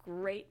is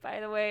great, by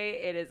the way.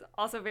 It is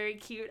also very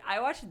cute. I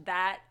watched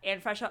that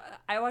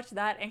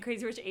and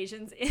Crazy Rich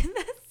Asians in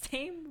the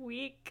same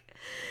week,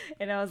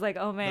 and I was like,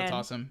 oh man, that's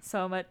awesome.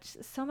 So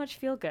much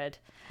feel good.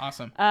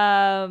 Awesome.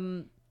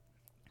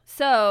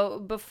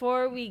 So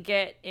before we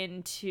get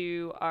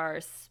into our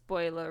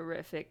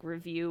spoilerific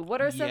review,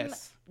 what are some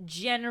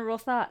general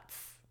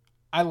thoughts?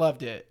 I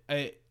loved it.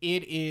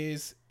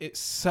 It's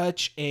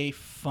such a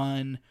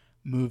fun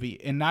movie.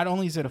 And not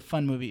only is it a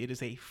fun movie, it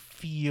is a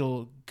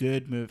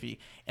feel-good movie.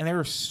 And there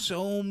are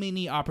so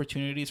many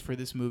opportunities for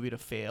this movie to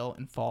fail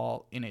and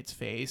fall in its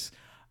face.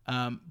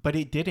 But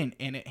it didn't,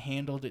 and it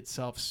handled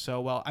itself so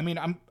well. I mean,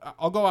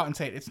 I'll go out and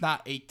say it's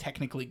not a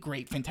technically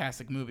great,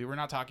 fantastic movie. We're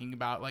not talking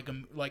about like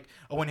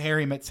a When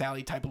Harry Met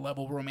Sally type of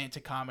level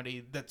romantic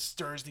comedy that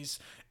stirs these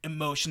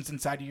emotions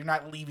inside you. You're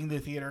not leaving the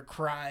theater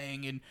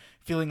crying and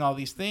feeling all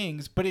these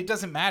things, but it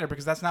doesn't matter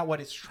because that's not what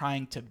it's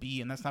trying to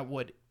be, and that's not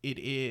what it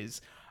is.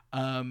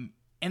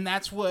 And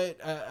that's what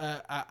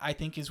I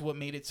think is what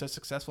made it so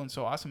successful and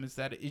so awesome, is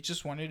that it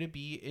just wanted to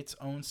be its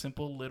own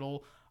simple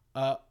little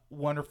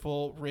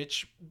wonderful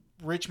rich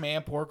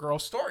man, poor girl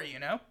story,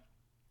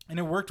 and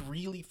it worked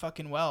really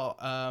fucking well.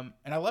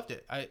 And I loved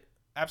it. I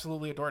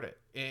absolutely adored it,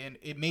 and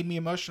it made me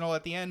emotional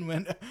at the end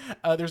when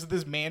there's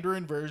this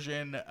Mandarin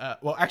version.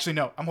 Well, actually,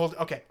 no, I'm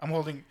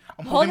holding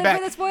back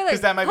for the spoilers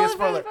because that might be a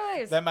spoiler.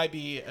 That might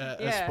be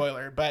a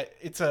spoiler, but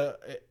it's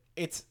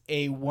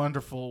a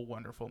wonderful,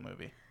 wonderful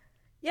movie.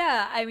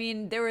 Yeah, I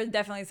mean, there were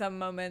definitely some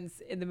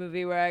moments in the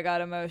movie where I got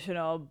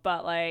emotional,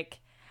 but like,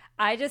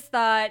 I just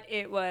thought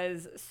it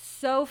was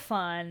so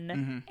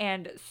fun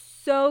and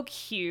so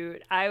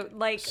cute. I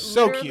like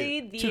so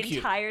literally cute. the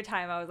entire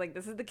time I was like,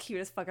 this is the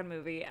cutest fucking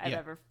movie I've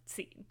ever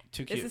seen.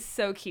 Too cute. This is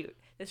so cute.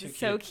 This is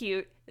so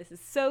cute. This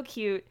is so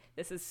cute.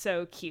 This is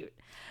so cute.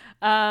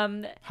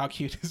 How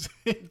cute is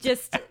it?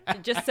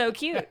 just so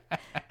cute.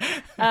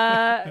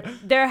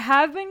 There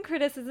have been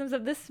criticisms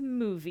of this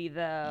movie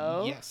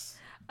though. Yes.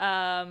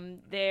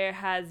 There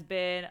has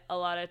been a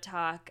lot of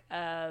talk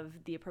of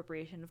the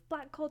appropriation of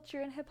Black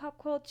culture and hip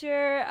hop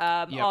culture.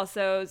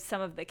 Also, some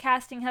of the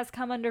casting has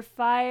come under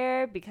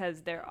fire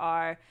because there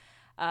are,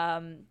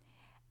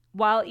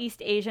 while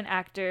East Asian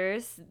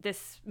actors,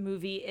 this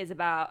movie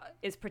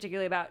is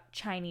particularly about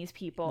Chinese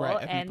people.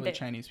 Right,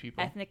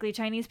 ethnically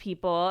Chinese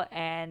people,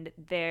 and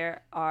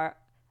there are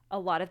a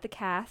lot of the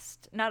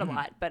cast, not a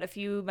lot, but a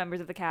few members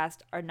of the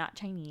cast are not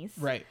Chinese.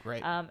 Right.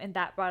 And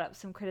that brought up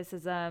some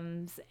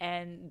criticisms.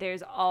 And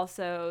there's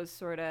also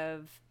sort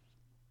of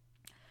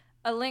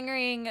a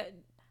lingering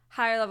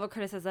higher level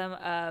criticism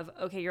of,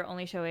 okay, you're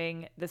only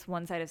showing this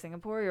one side of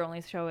Singapore. You're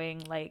only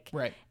showing like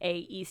a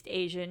East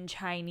Asian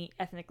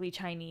ethnically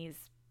Chinese,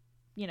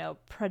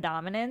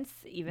 predominance,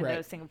 even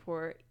though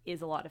Singapore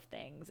is a lot of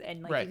things.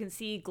 And like you can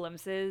see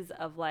glimpses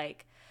of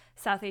like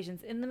South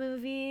Asians in the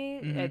movie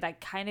that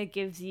kind of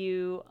gives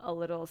you a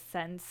little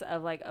sense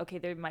of like, okay,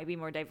 there might be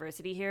more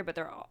diversity here, but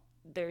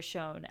they're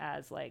shown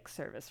as like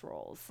service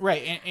roles,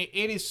 right? And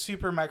it is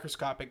super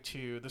microscopic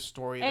to the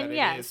story. And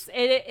that it is.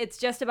 It's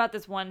just about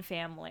this one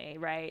family,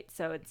 right?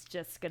 So it's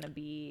just gonna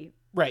be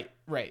right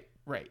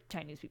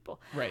Chinese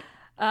people, right?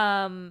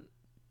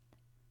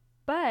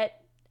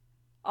 But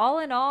all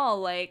in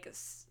all, like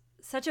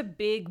such a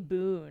big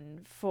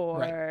boon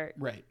for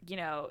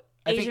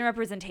Asian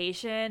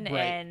representation,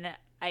 and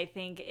I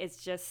think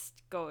it's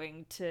just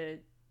going to.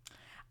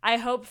 I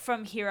hope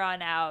from here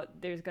on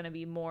out, there's going to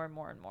be more and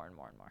more and more and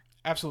more and more.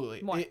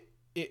 Absolutely. More.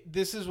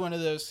 This is one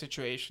of those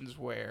situations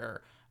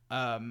where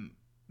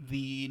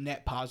the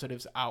net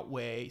positives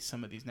outweigh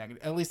some of these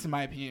negatives, at least in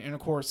my opinion. And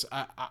of course,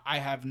 I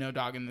have no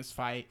dog in this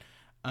fight.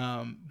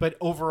 But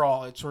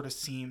overall, it sort of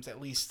seems, at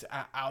least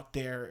out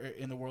there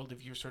in the world,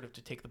 if you're sort of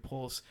to take the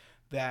pulse,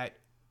 that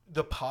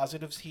the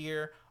positives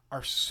here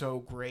are so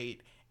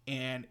great.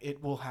 And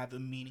it will have a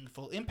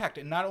meaningful impact.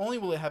 And not only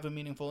will it have a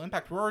meaningful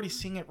impact, we're already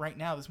seeing it right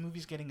now. This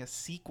movie's getting a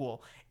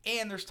sequel.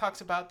 And there's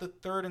talks about the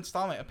third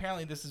installment.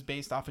 Apparently, this is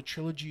based off a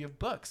trilogy of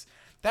books.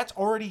 That's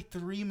already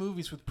 3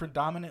 movies with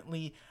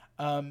predominantly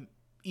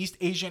East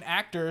Asian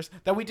actors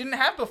that we didn't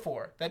have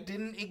before, that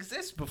didn't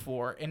exist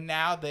before. And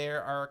now they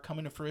are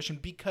coming to fruition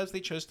because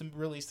they chose to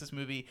release this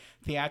movie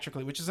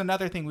theatrically, which is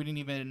another thing we didn't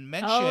even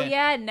mention. Oh,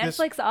 yeah.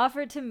 Netflix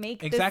offered to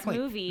make this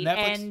movie,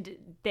 and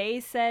they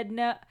said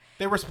no.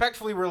 They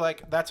respectfully were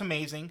like, that's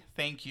amazing.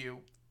 Thank you.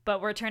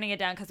 But we're turning it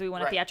down because we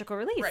want a theatrical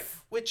release. Right.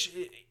 Which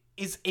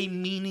is a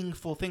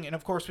meaningful thing. And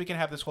of course, we can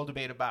have this whole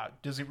debate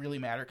about, does it really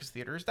matter because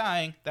theater is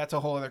dying? That's a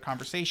whole other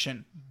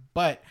conversation.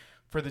 But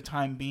for the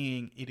time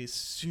being, it is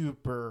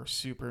super,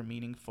 super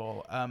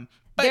meaningful.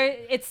 But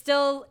it's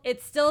still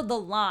the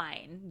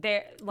line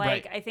there.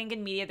 Like I think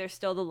in media, there's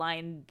still the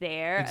line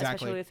there,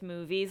 especially with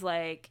movies.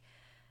 Like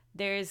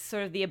there's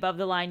sort of the above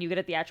the line, you get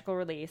a theatrical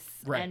release,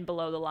 and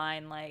below the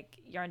line, like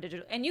you're on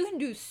digital, and you can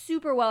do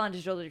super well on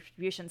digital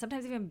distribution,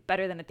 sometimes even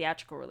better than a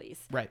theatrical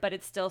release. Right. But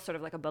it's still sort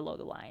of like a below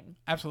the line.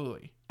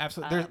 Absolutely.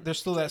 There's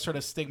still that sort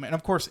of stigma, and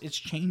of course, it's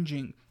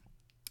changing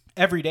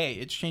every day.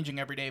 It's changing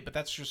every day, but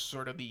that's just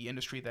sort of the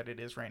industry that it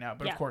is right now.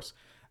 But of course,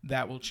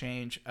 that will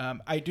change.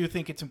 I do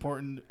think it's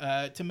important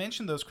to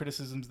mention those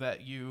criticisms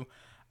that you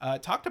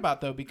talked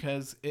about, though,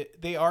 because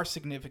they are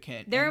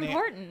significant. They're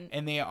important.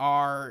 And they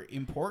are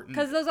important.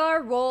 Because those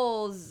are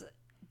roles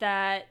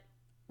that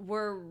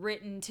were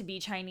written to be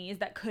Chinese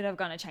that could have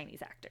gone to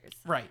Chinese actors.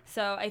 Right.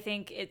 So I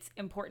think it's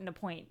important to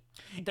point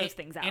those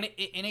things out. And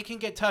it can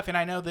get tough. And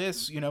I know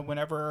this,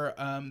 whenever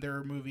there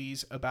are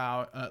movies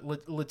about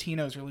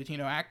Latinos or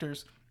Latino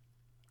actors,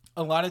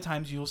 a lot of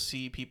times you'll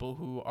see people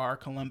who are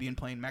Colombian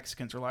playing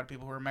Mexicans, or a lot of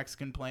people who are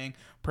Mexican playing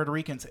Puerto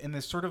Ricans. And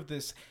there's sort of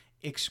this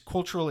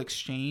cultural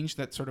exchange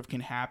that sort of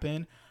can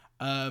happen.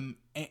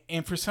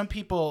 And for some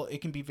people,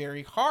 it can be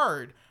very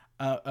hard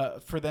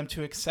for them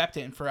to accept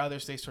it. And for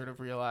others, they sort of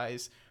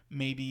realize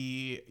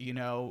maybe,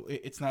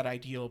 it's not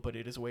ideal, but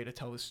it is a way to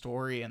tell the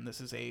story. And this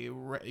is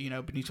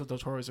Benicio del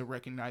Toro is a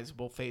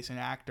recognizable face and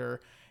actor.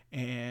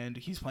 And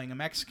he's playing a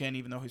Mexican,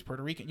 even though he's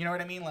Puerto Rican. You know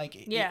what I mean? Like,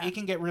 it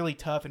can get really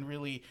tough and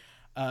really,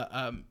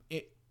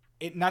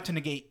 it not to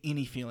negate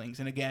any feelings.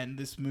 And again,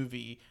 this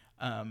movie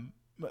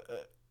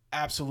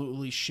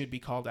absolutely should be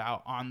called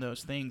out on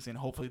those things, and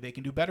hopefully they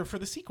can do better for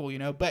the sequel,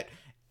 But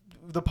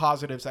the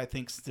positives, I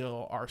think,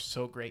 still are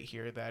so great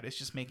here that it's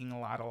just making a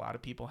lot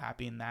of people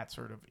happy, and that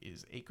sort of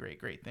is a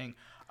great thing.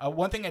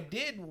 One thing I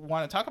did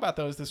want to talk about,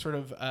 though, is this sort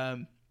of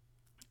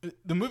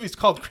the movie's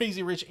called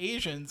Crazy Rich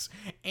Asians,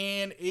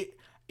 and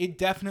it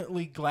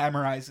definitely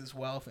glamorizes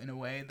wealth in a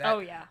way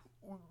that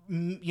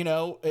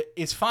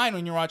it's fine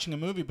when you're watching a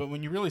movie, but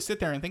when you really sit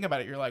there and think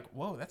about it, you're like,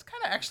 whoa, that's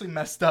kind of actually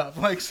messed up.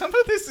 Like, some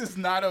of this is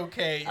not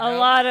okay. A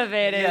lot of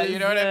it is. Yeah, you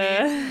know what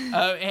I mean?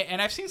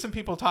 And I've seen some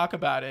people talk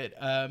about it,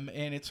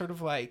 and it's sort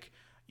of like,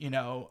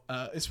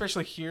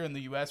 especially here in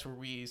the U.S. where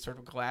we sort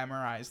of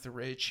glamorize the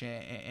rich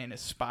and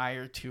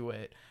aspire to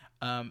it,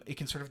 it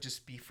can sort of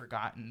just be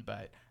forgotten,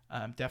 but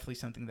definitely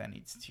something that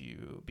needs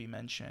to be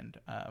mentioned.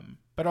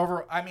 But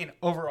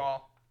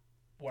overall,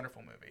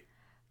 wonderful movie.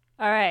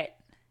 All right.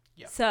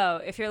 Yep.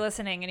 So, if you're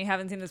listening and you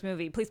haven't seen this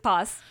movie, please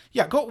pause.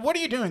 Yeah, go. What are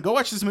you doing? Go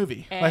watch this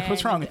movie. Like,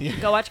 what's wrong with you?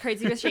 Go watch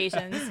Crazy Rich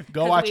Asians.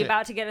 Go watch it. We're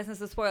about to get us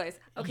into spoilers.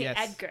 Okay, yes.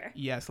 Edgar.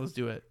 Yes, let's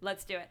do it.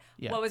 Let's do it.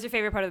 Yeah. What was your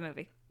favorite part of the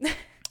movie?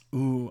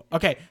 Ooh.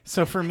 Okay,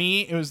 so for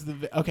me, it was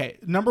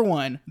number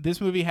one, this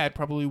movie had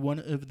probably one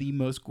of the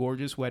most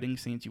gorgeous wedding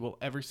scenes you will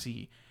ever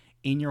see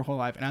in your whole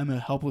life. And I'm a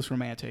helpless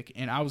romantic,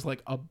 and I was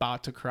like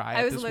about to cry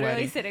at this wedding. I was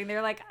literally sitting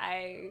there like,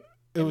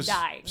 it was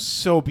dying.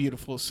 So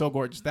beautiful, so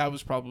gorgeous. That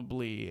was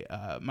probably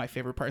my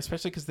favorite part,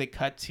 especially because they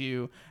cut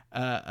to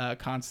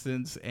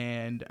Constance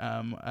and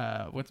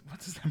what's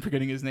his name? I'm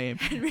forgetting his name.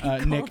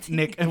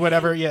 Nick,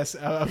 whatever. Yes,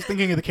 I was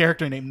thinking of the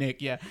character named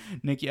Nick. Yeah,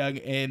 Nick Young,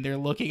 and they're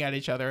looking at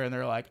each other and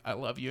they're like, "I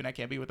love you, and I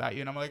can't be without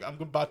you." And I'm like, I'm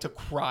about to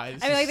cry.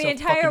 This the so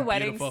entire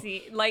wedding beautiful.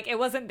 scene, like it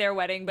wasn't their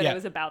wedding, but it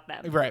was about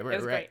them. Right.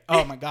 Great.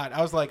 Oh my god,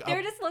 I was like, they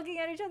were just looking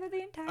at each other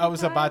the entire time. I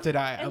was about to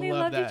die. And I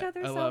love that. Each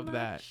other I so love much.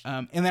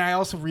 that. And then I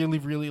also really,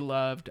 really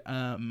loved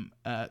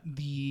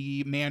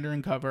the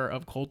Mandarin cover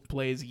of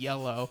Coldplay's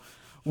Yellow,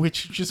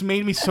 which just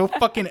made me so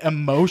fucking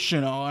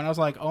emotional. And I was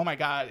like, oh my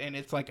god. And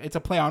it's like, it's a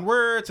play on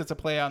words, it's a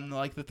play on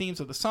like the themes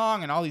of the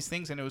song and all these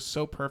things, and it was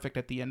so perfect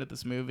at the end of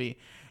this movie,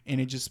 and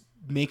it just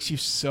makes you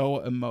so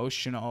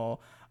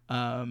emotional.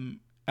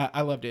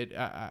 I loved it.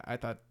 I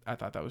thought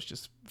that was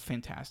just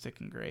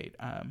fantastic and great.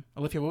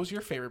 Olivia, what was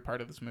your favorite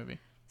part of this movie?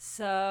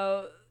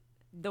 So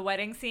the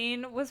wedding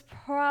scene was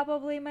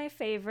probably my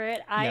favorite.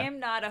 I am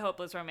not a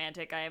hopeless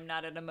romantic. I am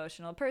not an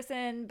emotional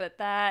person, but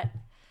that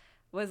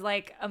was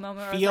like a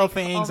moment where I was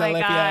like, oh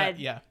my god,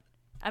 yeah,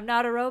 I'm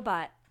not a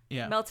robot.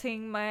 Yeah.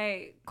 Melting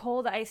my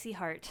cold, icy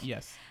heart.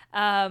 Yes.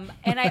 And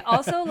I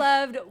also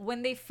loved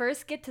when they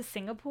first get to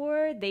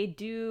Singapore, they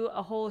do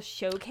a whole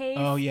showcase.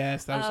 Oh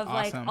yes, that was of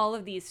awesome. Like all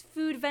of these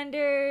food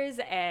vendors,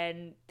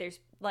 and there's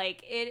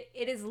like it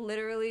is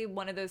literally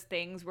one of those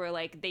things where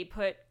like they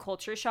put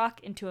culture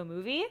shock into a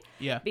movie.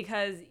 Yeah.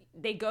 Because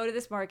they go to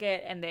this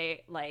market and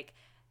they like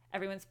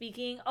everyone's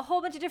speaking a whole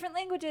bunch of different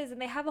languages,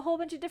 and they have a whole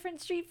bunch of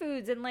different street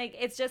foods, and like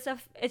it's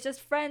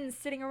just friends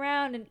sitting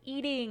around and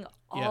eating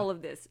all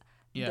of this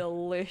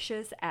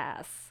delicious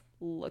ass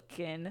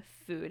looking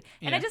food.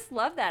 And I just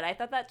love that. I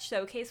thought that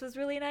showcase was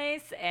really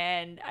nice,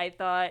 and I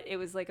thought it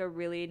was like a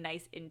really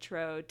nice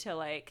intro to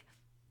like,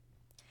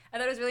 I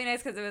thought it was really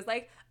nice because it was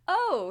like,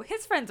 oh,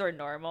 his friends are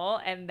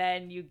normal, and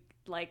then you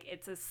like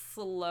it's a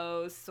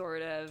slow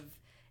sort of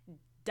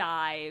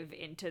dive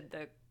into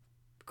the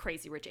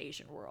Crazy Rich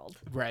Asian world.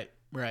 Right,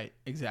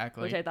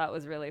 exactly. Which I thought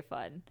was really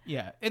fun.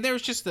 Yeah, and there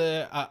was just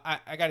I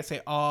gotta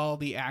say, all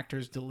the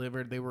actors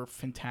delivered. They were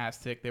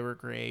fantastic. They were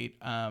great.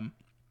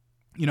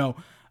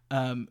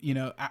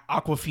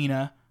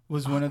 Awkwafina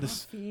was one of the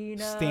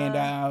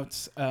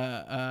standouts.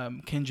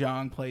 Ken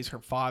Jeong plays her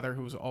father,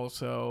 who was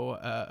also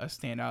a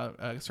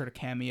standout, sort of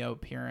cameo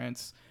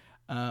appearance.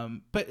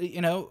 But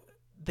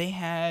they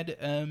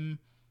had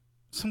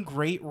some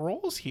great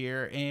roles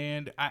here,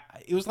 and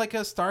it was like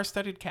a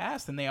star-studded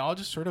cast, and they all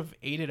just sort of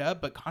ate it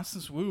up. But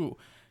Constance Wu,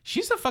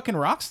 she's a fucking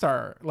rock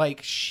star.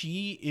 Like,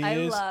 she is. I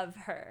love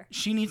her.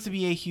 She needs to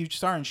be a huge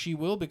star, and she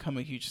will become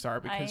a huge star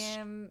because I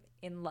am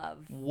in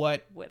love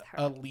with her.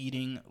 A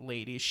leading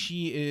lady.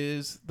 She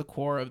is the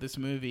core of this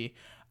movie.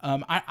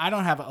 I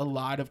don't have a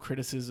lot of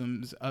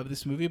criticisms of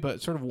this movie,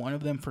 but sort of one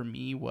of them for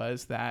me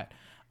was that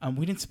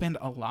we didn't spend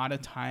a lot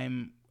of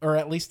time, or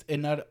at least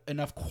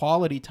enough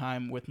quality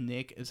time with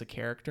Nick as a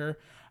character.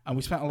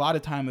 We spent a lot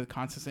of time with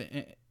Constance,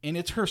 and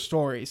it's her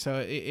story, so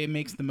it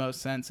makes the most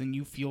sense, and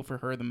you feel for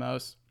her the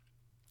most.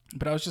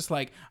 But I was just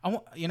like, I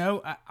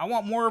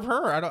want more of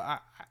her.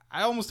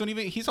 I almost don't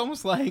even. He's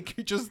almost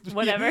like just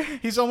whatever.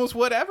 He's almost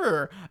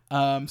whatever.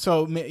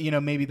 So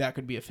maybe that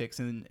could be a fix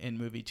in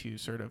movie 2,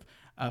 sort of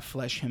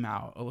flesh him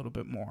out a little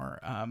bit more.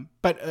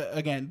 But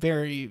again,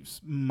 very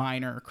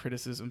minor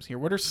criticisms here.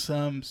 What are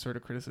some sort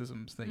of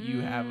criticisms that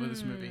you have with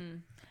this movie?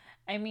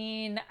 I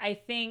mean, I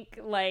think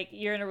like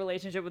you're in a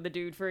relationship with a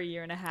dude for a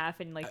year and a half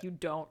and like you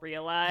don't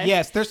realize.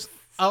 Yes, there's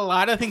a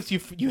lot of things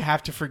you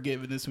have to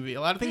forgive in this movie.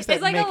 A lot of things that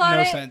like make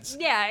no sense.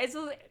 Yeah,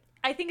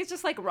 I think it's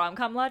just like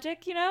rom-com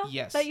logic, you know?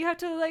 Yes. That you have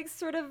to like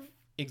sort of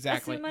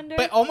exactly assume under.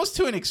 But almost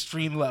to an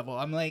extreme level.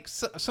 I'm like,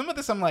 some of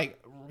this I'm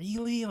like,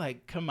 really?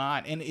 Like, come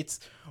on. And it's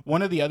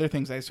one of the other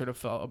things I sort of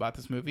felt about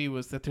this movie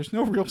was that there's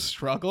no real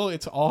struggle.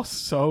 It's all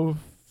so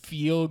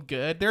feel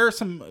good. There are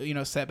some,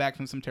 setbacks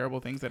and some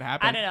terrible things that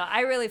happen. I don't know.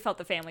 I really felt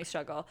the family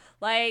struggle.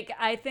 Like,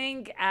 I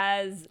think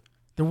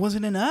there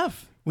wasn't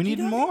enough. We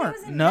needed more.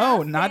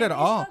 No, not at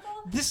all.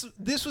 Struggle?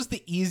 This was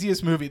the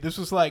easiest movie. This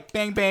was like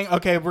bang bang.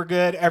 Okay, we're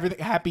good. Everything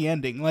happy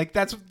ending. Like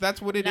that's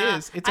what it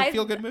is. It's a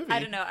feel good movie. I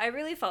don't know. I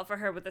really felt for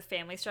her with the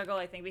family struggle.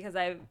 I think because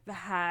I've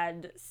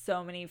had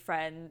so many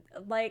friends.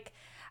 Like,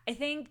 I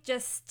think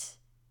just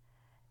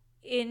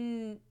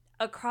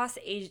across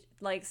Asia,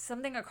 like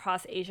something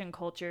across Asian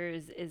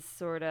cultures is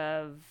sort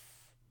of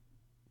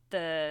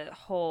the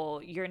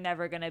whole you're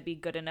never gonna be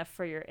good enough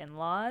for your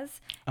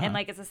in-laws, and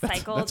like it's a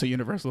cycle. That's a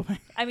universal thing.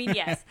 I mean,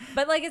 yes,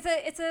 but like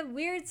it's a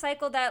weird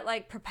cycle that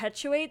like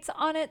perpetuates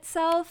on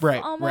itself, right?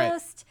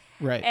 Almost,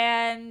 right.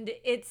 And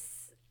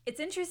it's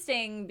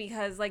interesting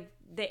because like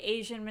the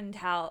Asian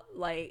mentality,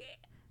 like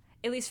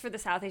at least for the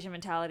South Asian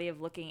mentality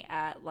of looking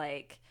at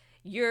like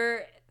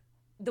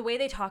the way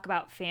they talk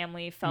about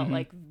family felt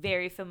like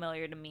very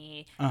familiar to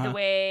me. The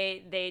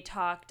way they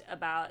talked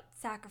about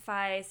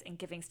sacrifice and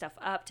giving stuff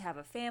up to have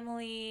a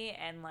family,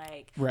 and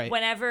like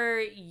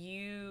whenever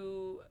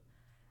you,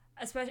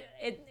 especially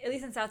at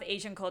least in South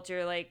Asian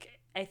culture, like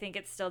I think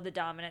it's still the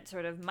dominant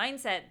sort of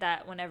mindset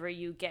that whenever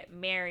you get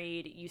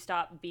married, you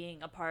stop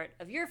being a part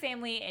of your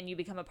family and you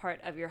become a part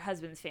of your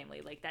husband's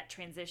family. Like that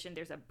transition,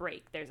 there's a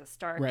break, there's a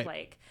start. Right.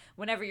 Like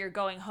whenever you're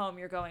going home,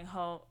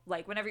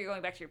 like whenever you're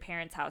going back to your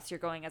parents' house, you're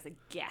going as a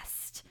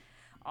guest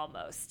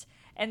almost.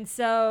 And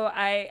so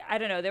I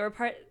don't know, there were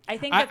I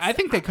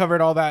think they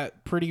covered all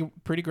that pretty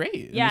great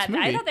in this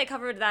movie. I thought they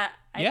covered that.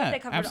 I think they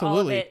covered absolutely.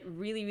 all of it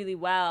really, really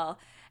well.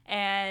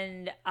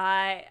 And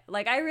I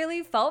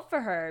really felt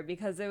for her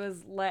because it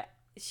was like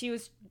she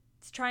was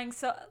trying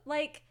so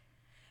like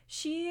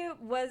she's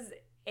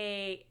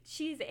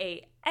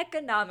a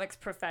economics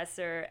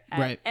professor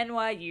at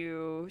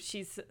NYU.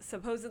 She's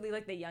supposedly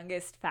like the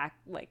youngest staff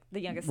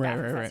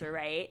professor,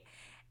 right?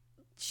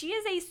 She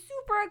is a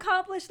super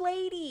accomplished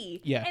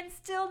lady, and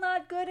still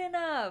not good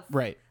enough,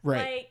 right?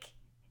 Like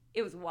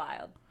it was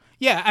wild.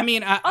 Yeah, I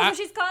mean,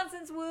 she's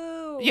Constance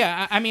Wu.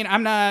 Yeah, I mean,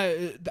 I'm not.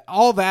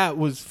 All that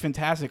was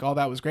fantastic. All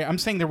that was great. I'm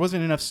saying there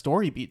wasn't enough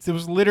story beats. It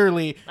was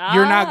literally,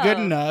 you're not good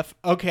enough.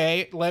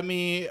 Okay, let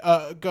me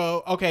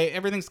go. Okay,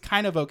 everything's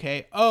kind of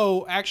okay.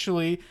 Oh,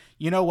 actually,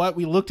 you know what?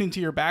 We looked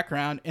into your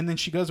background, and then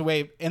she goes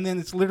away, and then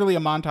it's literally a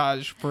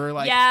montage for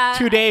like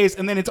 2 days,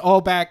 and then it's all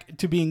back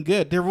to being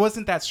good. There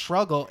wasn't that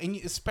struggle, and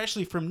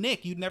especially from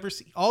Nick, you'd never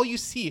see. All you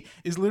see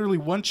is literally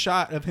one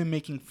shot of him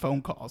making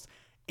phone calls.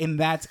 And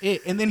that's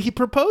it. And then he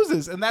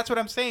proposes. And that's what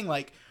I'm saying.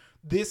 Like,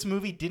 this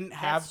movie didn't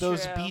have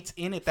those beats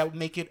in it that would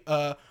make it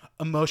a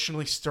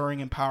emotionally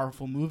stirring and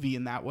powerful movie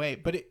in that way.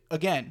 But it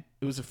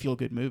was a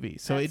feel-good movie.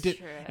 So it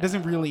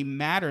doesn't really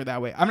matter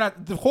that way.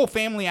 The whole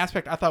family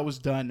aspect I thought was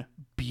done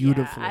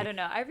beautifully. Yeah, I don't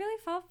know. I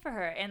really felt for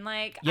her. And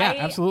like,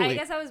 absolutely. I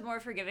guess I was more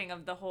forgiving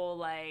of the whole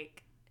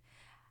like,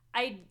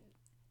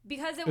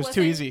 because it was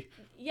too easy.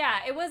 Yeah,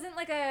 it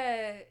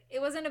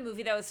wasn't a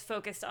movie that was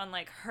focused on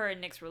like her and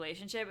Nick's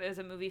relationship. It was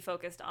a movie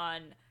focused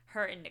on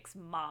her and Nick's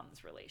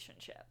mom's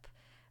relationship.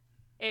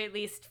 At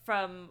least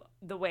from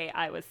the way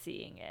I was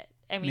seeing it.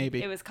 I mean,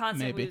 it was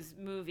Constance Wu's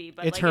movie,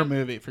 but it's her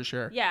movie for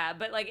sure. Yeah,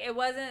 but like it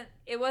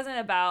wasn't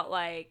about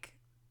like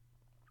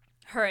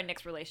her and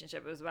Nick's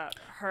relationship. It was about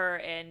her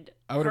and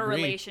her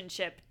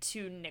relationship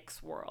to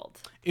Nick's world.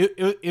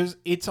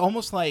 It's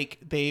almost like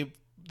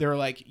they're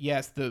like,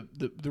 yes, the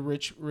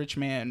rich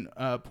man,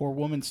 poor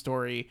woman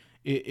story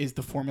is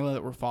the formula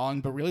that we're following,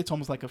 but really it's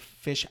almost like a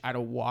fish out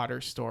of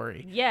water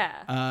story.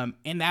 Yeah.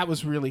 And that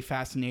was really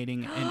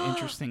fascinating and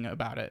interesting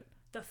about it.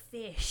 The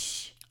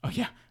fish. Oh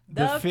yeah,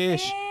 the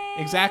fish.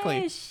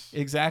 Exactly,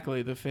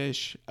 the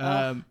fish.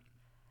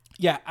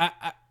 Yeah.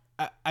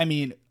 I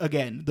mean,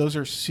 again, those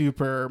are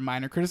super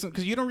minor criticisms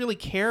because you don't really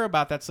care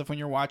about that stuff when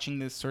you're watching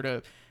this sort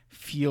of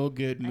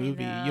feel-good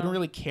movie. You don't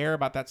really care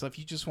about that stuff.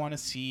 You just want to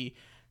see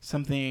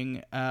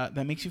something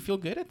that makes you feel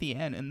good at the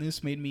end, and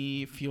this made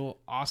me feel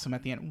awesome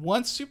at the end.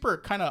 One super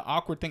kind of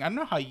awkward thing, I don't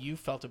know how you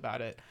felt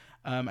about it.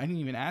 I didn't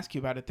even ask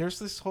you about it. There's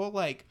this whole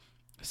like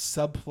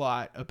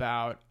subplot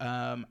about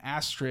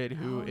Astrid,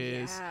 who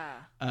is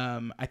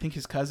I think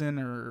his cousin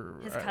or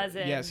his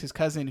cousin. Yes, his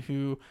cousin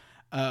who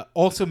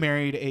also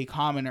married a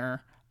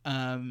commoner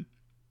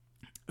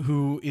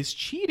who is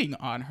cheating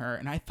on her,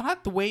 and I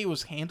thought the way it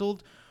was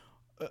handled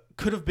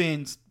could have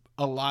been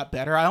a lot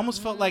better. I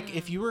almost felt like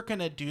if you were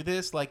gonna do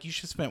this, like you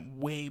should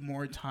spend way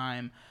more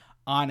time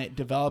on it,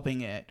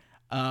 developing it.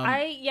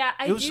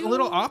 It was a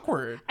little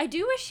awkward. I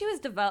do wish she was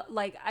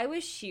I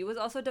wish she was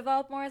also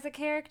developed more as a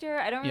character.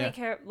 I don't really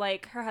care.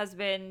 Like, her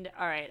husband,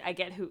 all right, I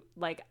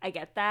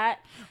get that,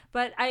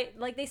 but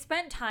they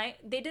spent time.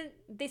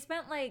 They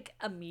spent like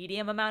a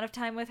medium amount of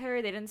time with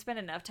her. They didn't spend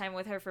enough time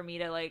with her for me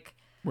to like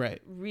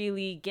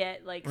really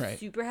get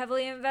super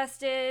heavily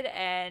invested,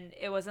 and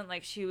it wasn't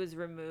like she was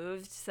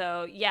removed.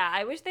 So yeah,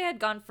 I wish they had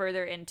gone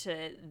further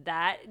into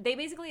that. They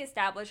basically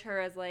established her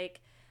as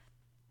like,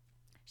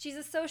 she's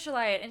a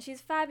socialite and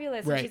she's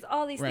fabulous and she's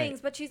all these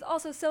things, but she's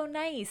also so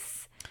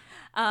nice.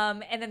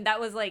 And then that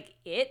was like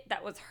it.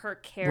 That was her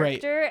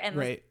character, and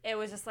it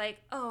was just like,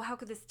 oh, how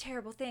could this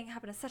terrible thing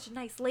happen to such a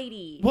nice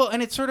lady? Well,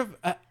 and it's sort of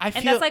I feel,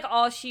 and that's like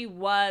all she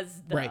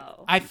was, though. Right.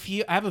 I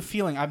have a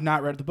feeling, I've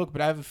not read the book,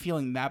 but I have a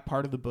feeling that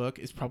part of the book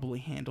is probably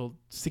handled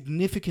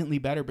significantly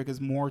better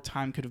because more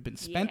time could have been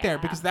spent there.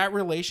 Because that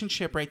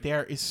relationship right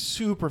there is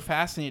super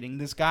fascinating.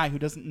 This guy who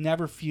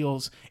never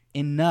feels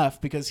enough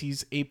because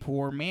he's a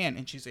poor man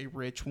and she's a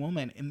rich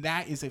woman, and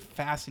that is a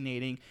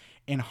fascinating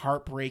and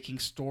heartbreaking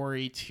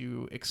story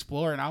to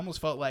explore. And I almost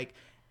felt like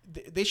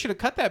they should have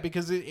cut that,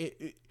 because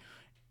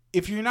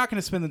if you're not going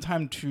to spend the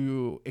time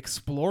to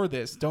explore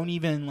this, don't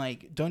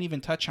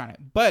even touch on it.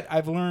 But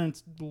I've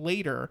learned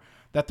later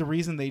that the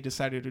reason they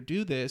decided to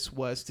do this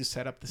was to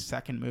set up the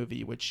second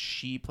movie, which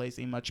she plays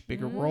a much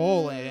bigger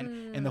role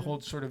in, and the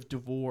whole sort of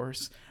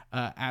divorce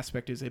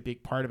aspect is a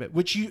big part of it,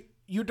 which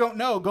you don't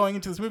know going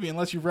into this movie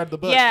unless you've read the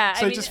book. Yeah,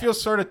 so it just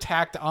feels sort of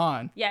tacked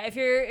on. Yeah, if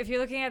you're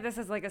looking at this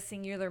as like a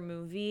singular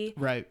movie,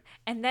 right?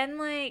 And then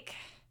like,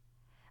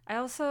 I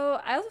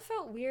also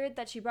felt weird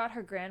that she brought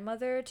her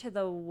grandmother to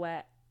the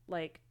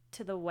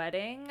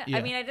wedding. Yeah.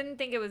 I mean, I didn't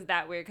think it was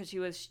that weird because she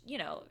was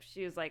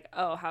like,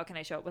 oh, how can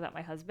I show up without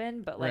my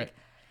husband? But like,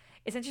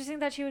 it's interesting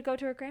that she would go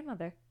to her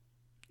grandmother.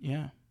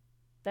 Yeah.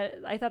 That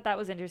I thought that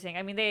was interesting.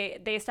 I mean, they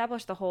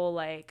established the whole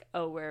like,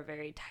 oh, we're a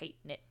very tight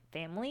knit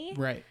family,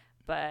 right?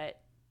 But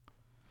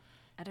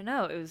I don't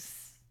know. It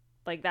was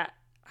like that.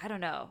 I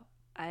don't know.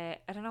 I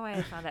don't know why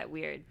I found that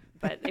weird,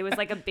 but it was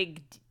like a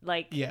big,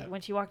 like,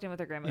 when she walked in with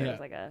her grandmother, it was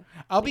like a.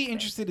 I'll be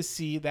interested to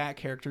see that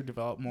character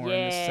develop more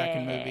in the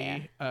second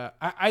movie.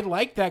 I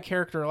like that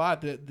character a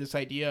lot. This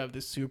idea of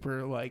this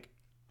super like,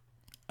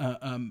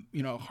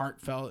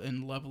 heartfelt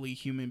and lovely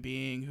human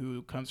being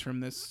who comes from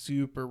this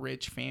super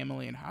rich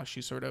family, and how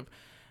she sort of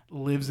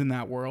lives in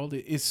that world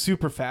is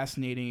super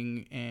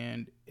fascinating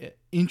and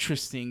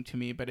interesting to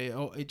me. But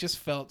it just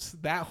felt,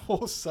 that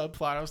whole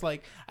subplot, I was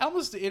like,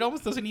 it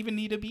almost doesn't even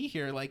need to be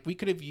here. Like, we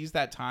could have used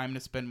that time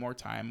to spend more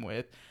time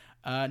with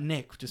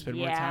Nick, to spend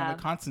more time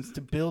with Constance,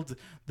 to build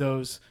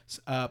those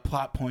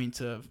plot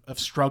points of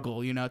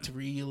struggle, to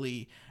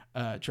really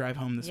drive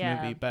home this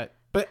movie. But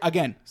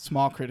again,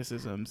 small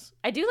criticisms.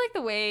 I do like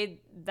the way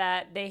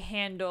that they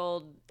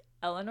handled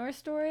Eleanor's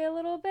story a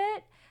little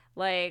bit.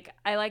 Like,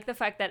 I like the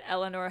fact that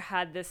Eleanor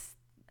had this,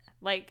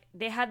 like,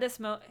 they had this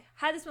moment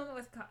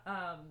with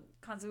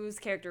Constance's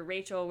character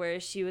Rachel, where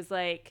she was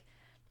like,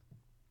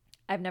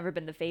 I've never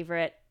been the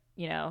favorite,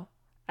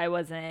 I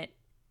wasn't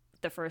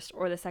the first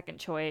or the second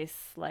choice.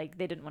 Like,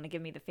 they didn't want to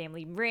give me the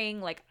family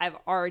ring. Like, I've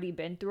already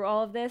been through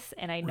all of this,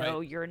 and I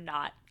know you're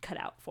not cut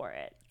out for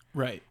it.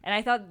 Right. And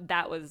I thought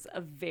that was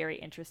a very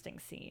interesting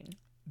scene.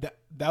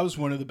 That was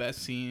one of the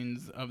best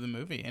sines of the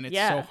movie, and it's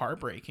so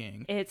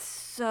heartbreaking. It's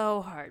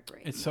so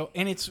heartbreaking.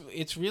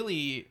 It's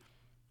really,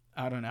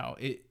 I don't know.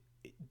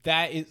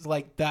 That is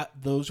like that.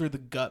 Those are the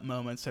gut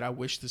moments that I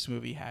wish this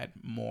movie had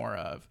more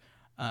of.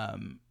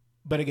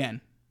 But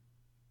again,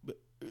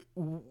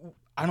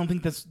 I don't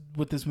think that's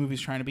what this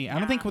movie's trying to be. I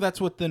don't think that's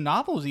what the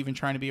novel is even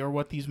trying to be, or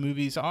what these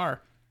movies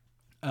are.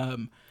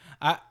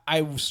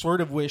 I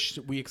sort of wish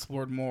we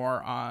explored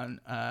more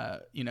on,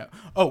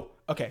 Oh,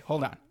 okay,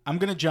 hold on. I'm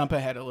gonna jump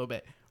ahead a little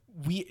bit.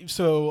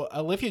 So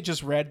Olivia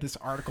just read this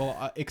article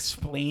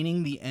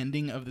explaining the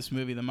ending of this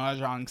movie, the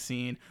mahjong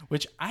scene,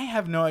 which I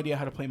have no idea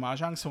how to play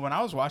mahjong. So when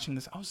I was watching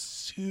this, I was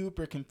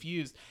super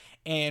confused.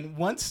 And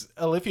once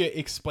Olivia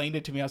explained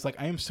it to me, I was like,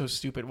 I am so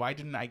stupid. Why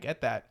didn't I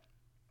get that?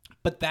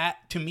 But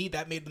that, to me,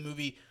 that made the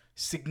movie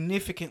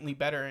significantly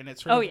better, and it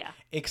sort of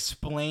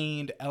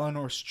explained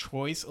Eleanor's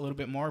choice a little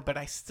bit more. But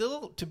I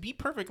still, to be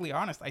perfectly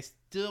honest, I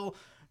still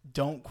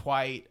don't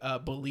quite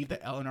believe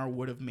that Eleanor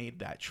would have made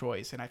that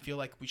choice. And I feel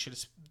like we should.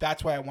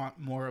 That's why I want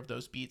more of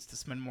those beats, to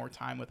spend more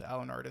time with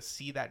Eleanor, to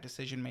see that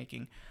decision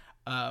making.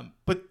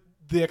 But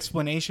the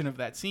explanation of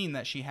that scene,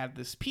 that she had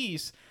this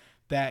piece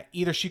that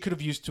either she could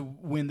have used to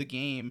win the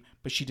game,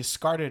 but she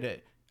discarded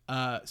it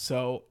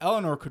so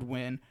Eleanor could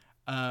win.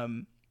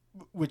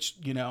 Which,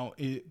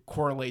 it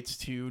correlates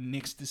to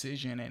Nick's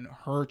decision and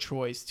her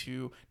choice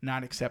to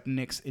not accept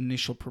Nick's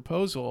initial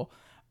proposal,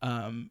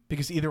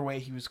 because either way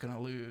he was going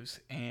to lose,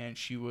 and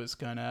she was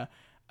going to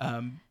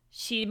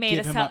she made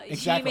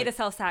a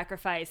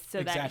self-sacrifice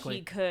so that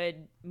he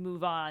could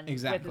move on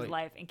with his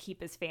life and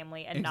keep his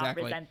family and not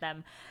resent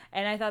them.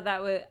 And I thought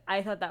that was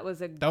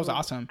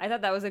awesome. I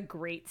thought that was a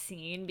great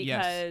scene,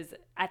 because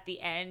at the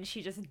end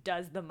she just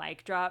does the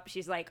mic drop.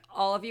 She's like,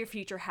 all of your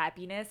future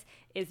happiness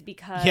is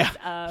because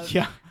of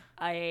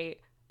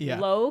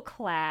low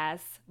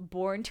class,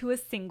 born to a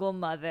single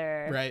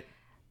mother, right,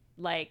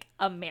 like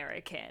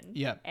American.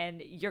 Yep.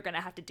 And you're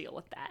gonna have to deal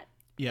with that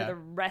yeah, for the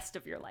rest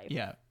of your life.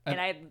 yeah. And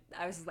I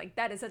was just like,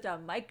 that is such a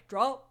mic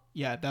drop.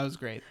 Yeah, that was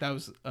great. That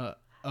was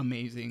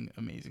amazing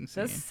scene.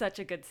 That's such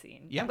a good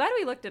scene. Yeah. I'm glad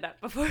we looked it up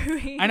before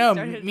we I know,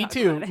 started me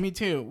talking too, about it. me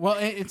too. Well,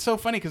 it's so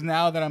funny because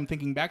now that I'm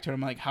thinking back to it,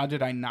 I'm like, how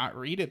did I not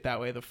read it that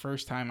way the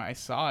first time I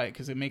saw it?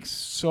 Because it makes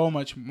so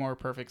much more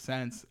perfect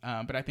sense.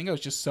 But I think I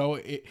was just so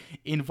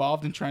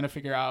involved in trying to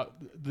figure out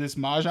this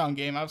Mahjong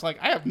game. I was like,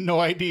 I have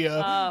no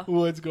idea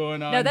what's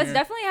going on. No, that's here.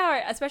 definitely how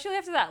I, especially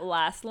after that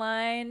last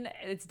line,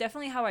 it's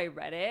definitely how I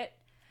read it,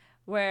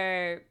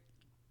 where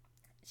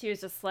she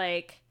was just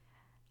like,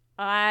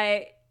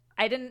 I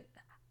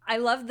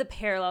love the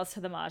parallels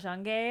to the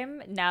Mahjong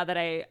game now that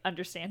I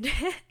understand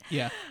it.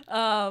 Yeah.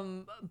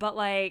 But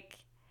like,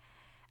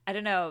 I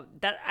don't know,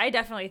 that I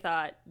definitely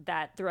thought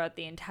that throughout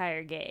the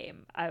entire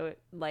game, I would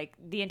like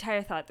the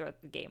entire thought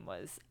throughout the game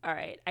was, all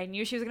right, I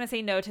knew she was going to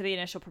say no to the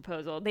initial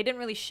proposal. They didn't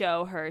really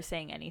show her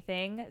saying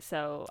anything.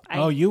 So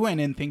you went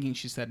in thinking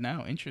she said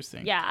no.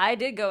 Interesting. Yeah, I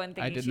did go in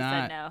thinking did she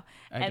not. said no.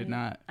 I did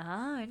not.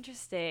 Oh,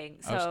 interesting.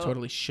 So, I was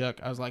totally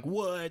shook. I was like,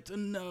 what?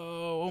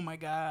 No. Oh my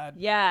God.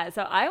 Yeah,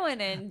 so I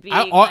went in being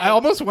I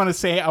almost want to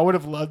say I would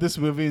have loved this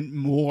movie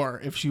more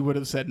if she would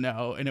have said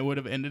no and it would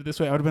have ended this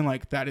way. I would have been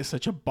like, that is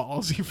such a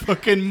ballsy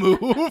fucking move.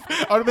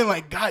 I would have been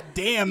like, God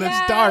damn,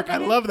 that's dark. I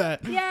love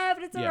that. Yeah,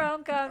 but it's a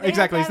rom-com.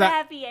 Exactly. It's not a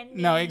happy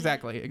ending. No,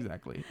 exactly.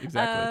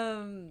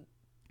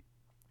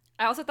 I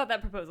also thought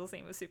that proposal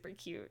scene was super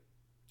cute.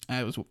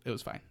 It was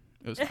fine.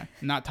 It was fine.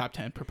 Not top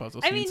 10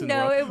 proposal scenes in the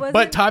no, world. it wasn't.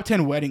 But top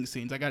 10 wedding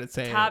scenes, I gotta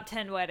say. Top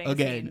 10 wedding scenes.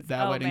 Again,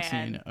 that wedding man.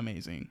 scene,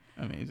 amazing.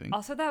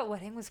 Also, that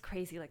wedding was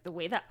crazy. Like the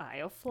way that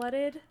aisle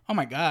flooded. Oh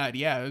my God,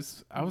 yeah. I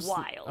was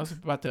wild. I was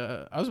about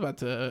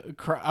to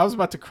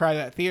cry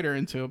that theater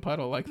into a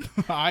puddle like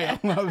the aisle.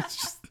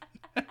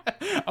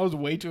 I was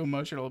way too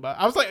emotional about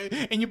it. I was like,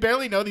 and you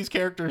barely know these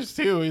characters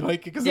too,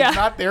 like because it's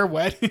not their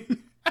wedding.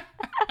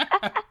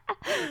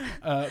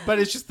 But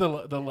it's just the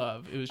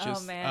love. It was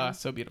just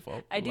so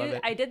beautiful. I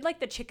did like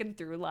the chicken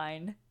through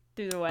line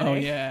through the wedding. Oh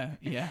yeah,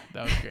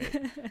 that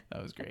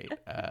was great.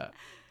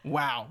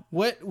 Wow,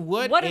 what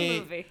a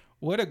movie!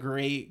 What a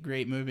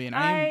great movie, and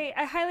I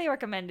highly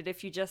recommend it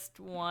if you just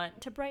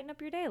want to brighten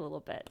up your day a little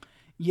bit.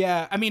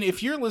 Yeah, I mean,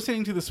 if you're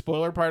listening to the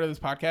spoiler part of this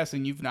podcast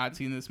and you've not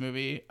seen this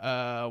movie, what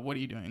are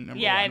you doing?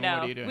 Number one, I know.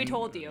 What are you doing? We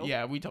told you.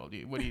 Yeah, we told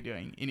you. What are you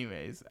doing?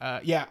 Anyways,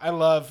 yeah, I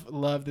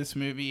love this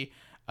movie.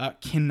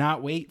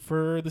 Cannot wait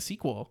for the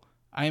sequel.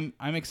 I'm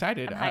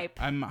excited.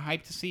 I'm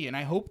hyped to see, and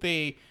I hope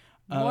they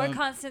more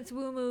Constance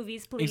Wu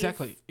movies, please.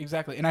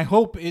 Exactly, and I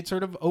hope it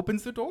sort of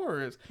opens the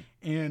doors.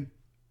 And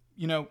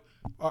you know,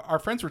 our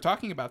friends were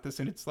talking about this,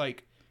 and it's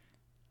like,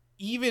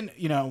 even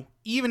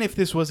if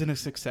this wasn't a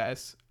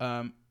success,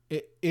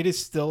 it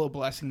is still a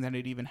blessing that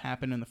it even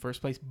happened in the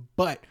first place.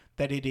 But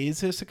that it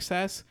is a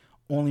success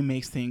only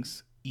makes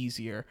things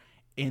easier,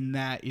 and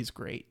that is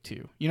great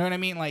too. You know what I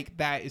mean? Like,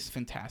 that is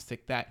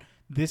fantastic. That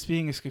this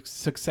being a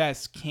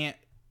success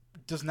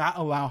does not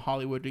allow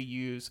Hollywood to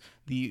use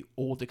the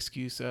old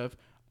excuse of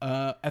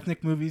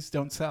ethnic movies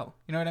don't sell.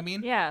 You know what I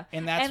mean? Yeah.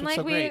 And that's what's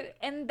so great.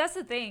 And that's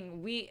the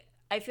thing.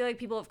 I feel like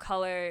people of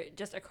color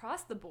just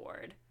across the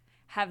board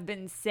have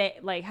been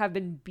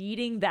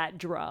beating that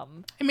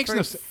drum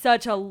for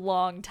such a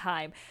long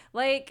time.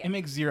 Like, it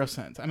makes zero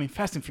sense. I mean,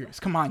 Fast and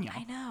Furious. Come on, y'all.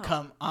 I know.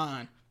 Come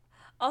on.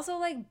 Also,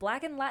 like,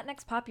 Black and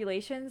Latinx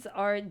populations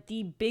are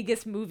the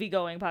biggest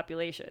movie-going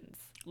populations.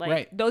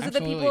 Like, those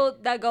Absolutely. are the people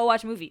that go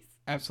watch movies.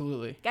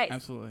 Absolutely. Guys.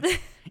 Absolutely.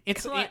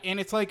 And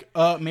it's like,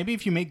 maybe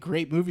if you make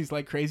great movies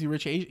like Crazy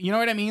Rich Asians, you know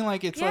what I mean?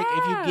 Like, it's like,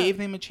 if you gave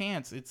them a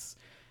chance, it's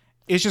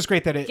just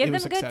great that it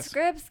was a success. Give them good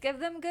scripts. Give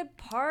them good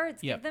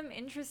parts. Give them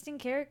interesting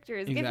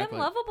characters. Exactly. Give them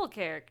lovable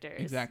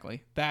characters.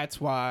 Exactly. That's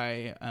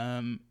why,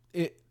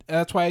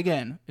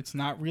 again, it's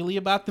not really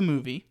about the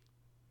movie.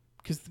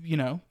 Because,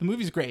 the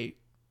movie's great,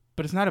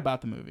 but it's not about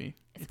the movie.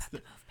 It's about the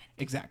movement.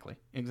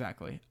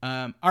 Exactly.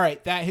 All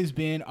right, that has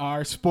been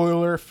our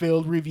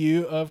spoiler-filled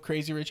review of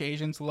Crazy Rich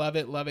Asians. Love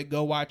it.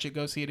 Go watch it.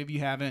 Go see it if you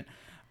haven't.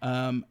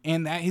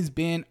 And that has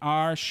been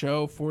our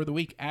show for the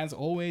week. As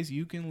always,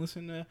 you can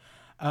listen to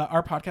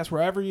our podcast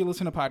wherever you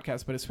listen to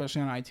podcasts, but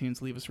especially on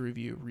iTunes. Leave us a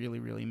review. Really,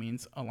 really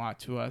means a lot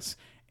to us.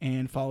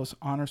 And follow us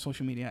on our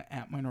social media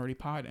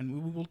 @MinorityPod.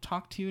 And we will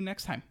talk to you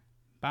next time.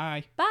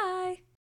 Bye. Bye.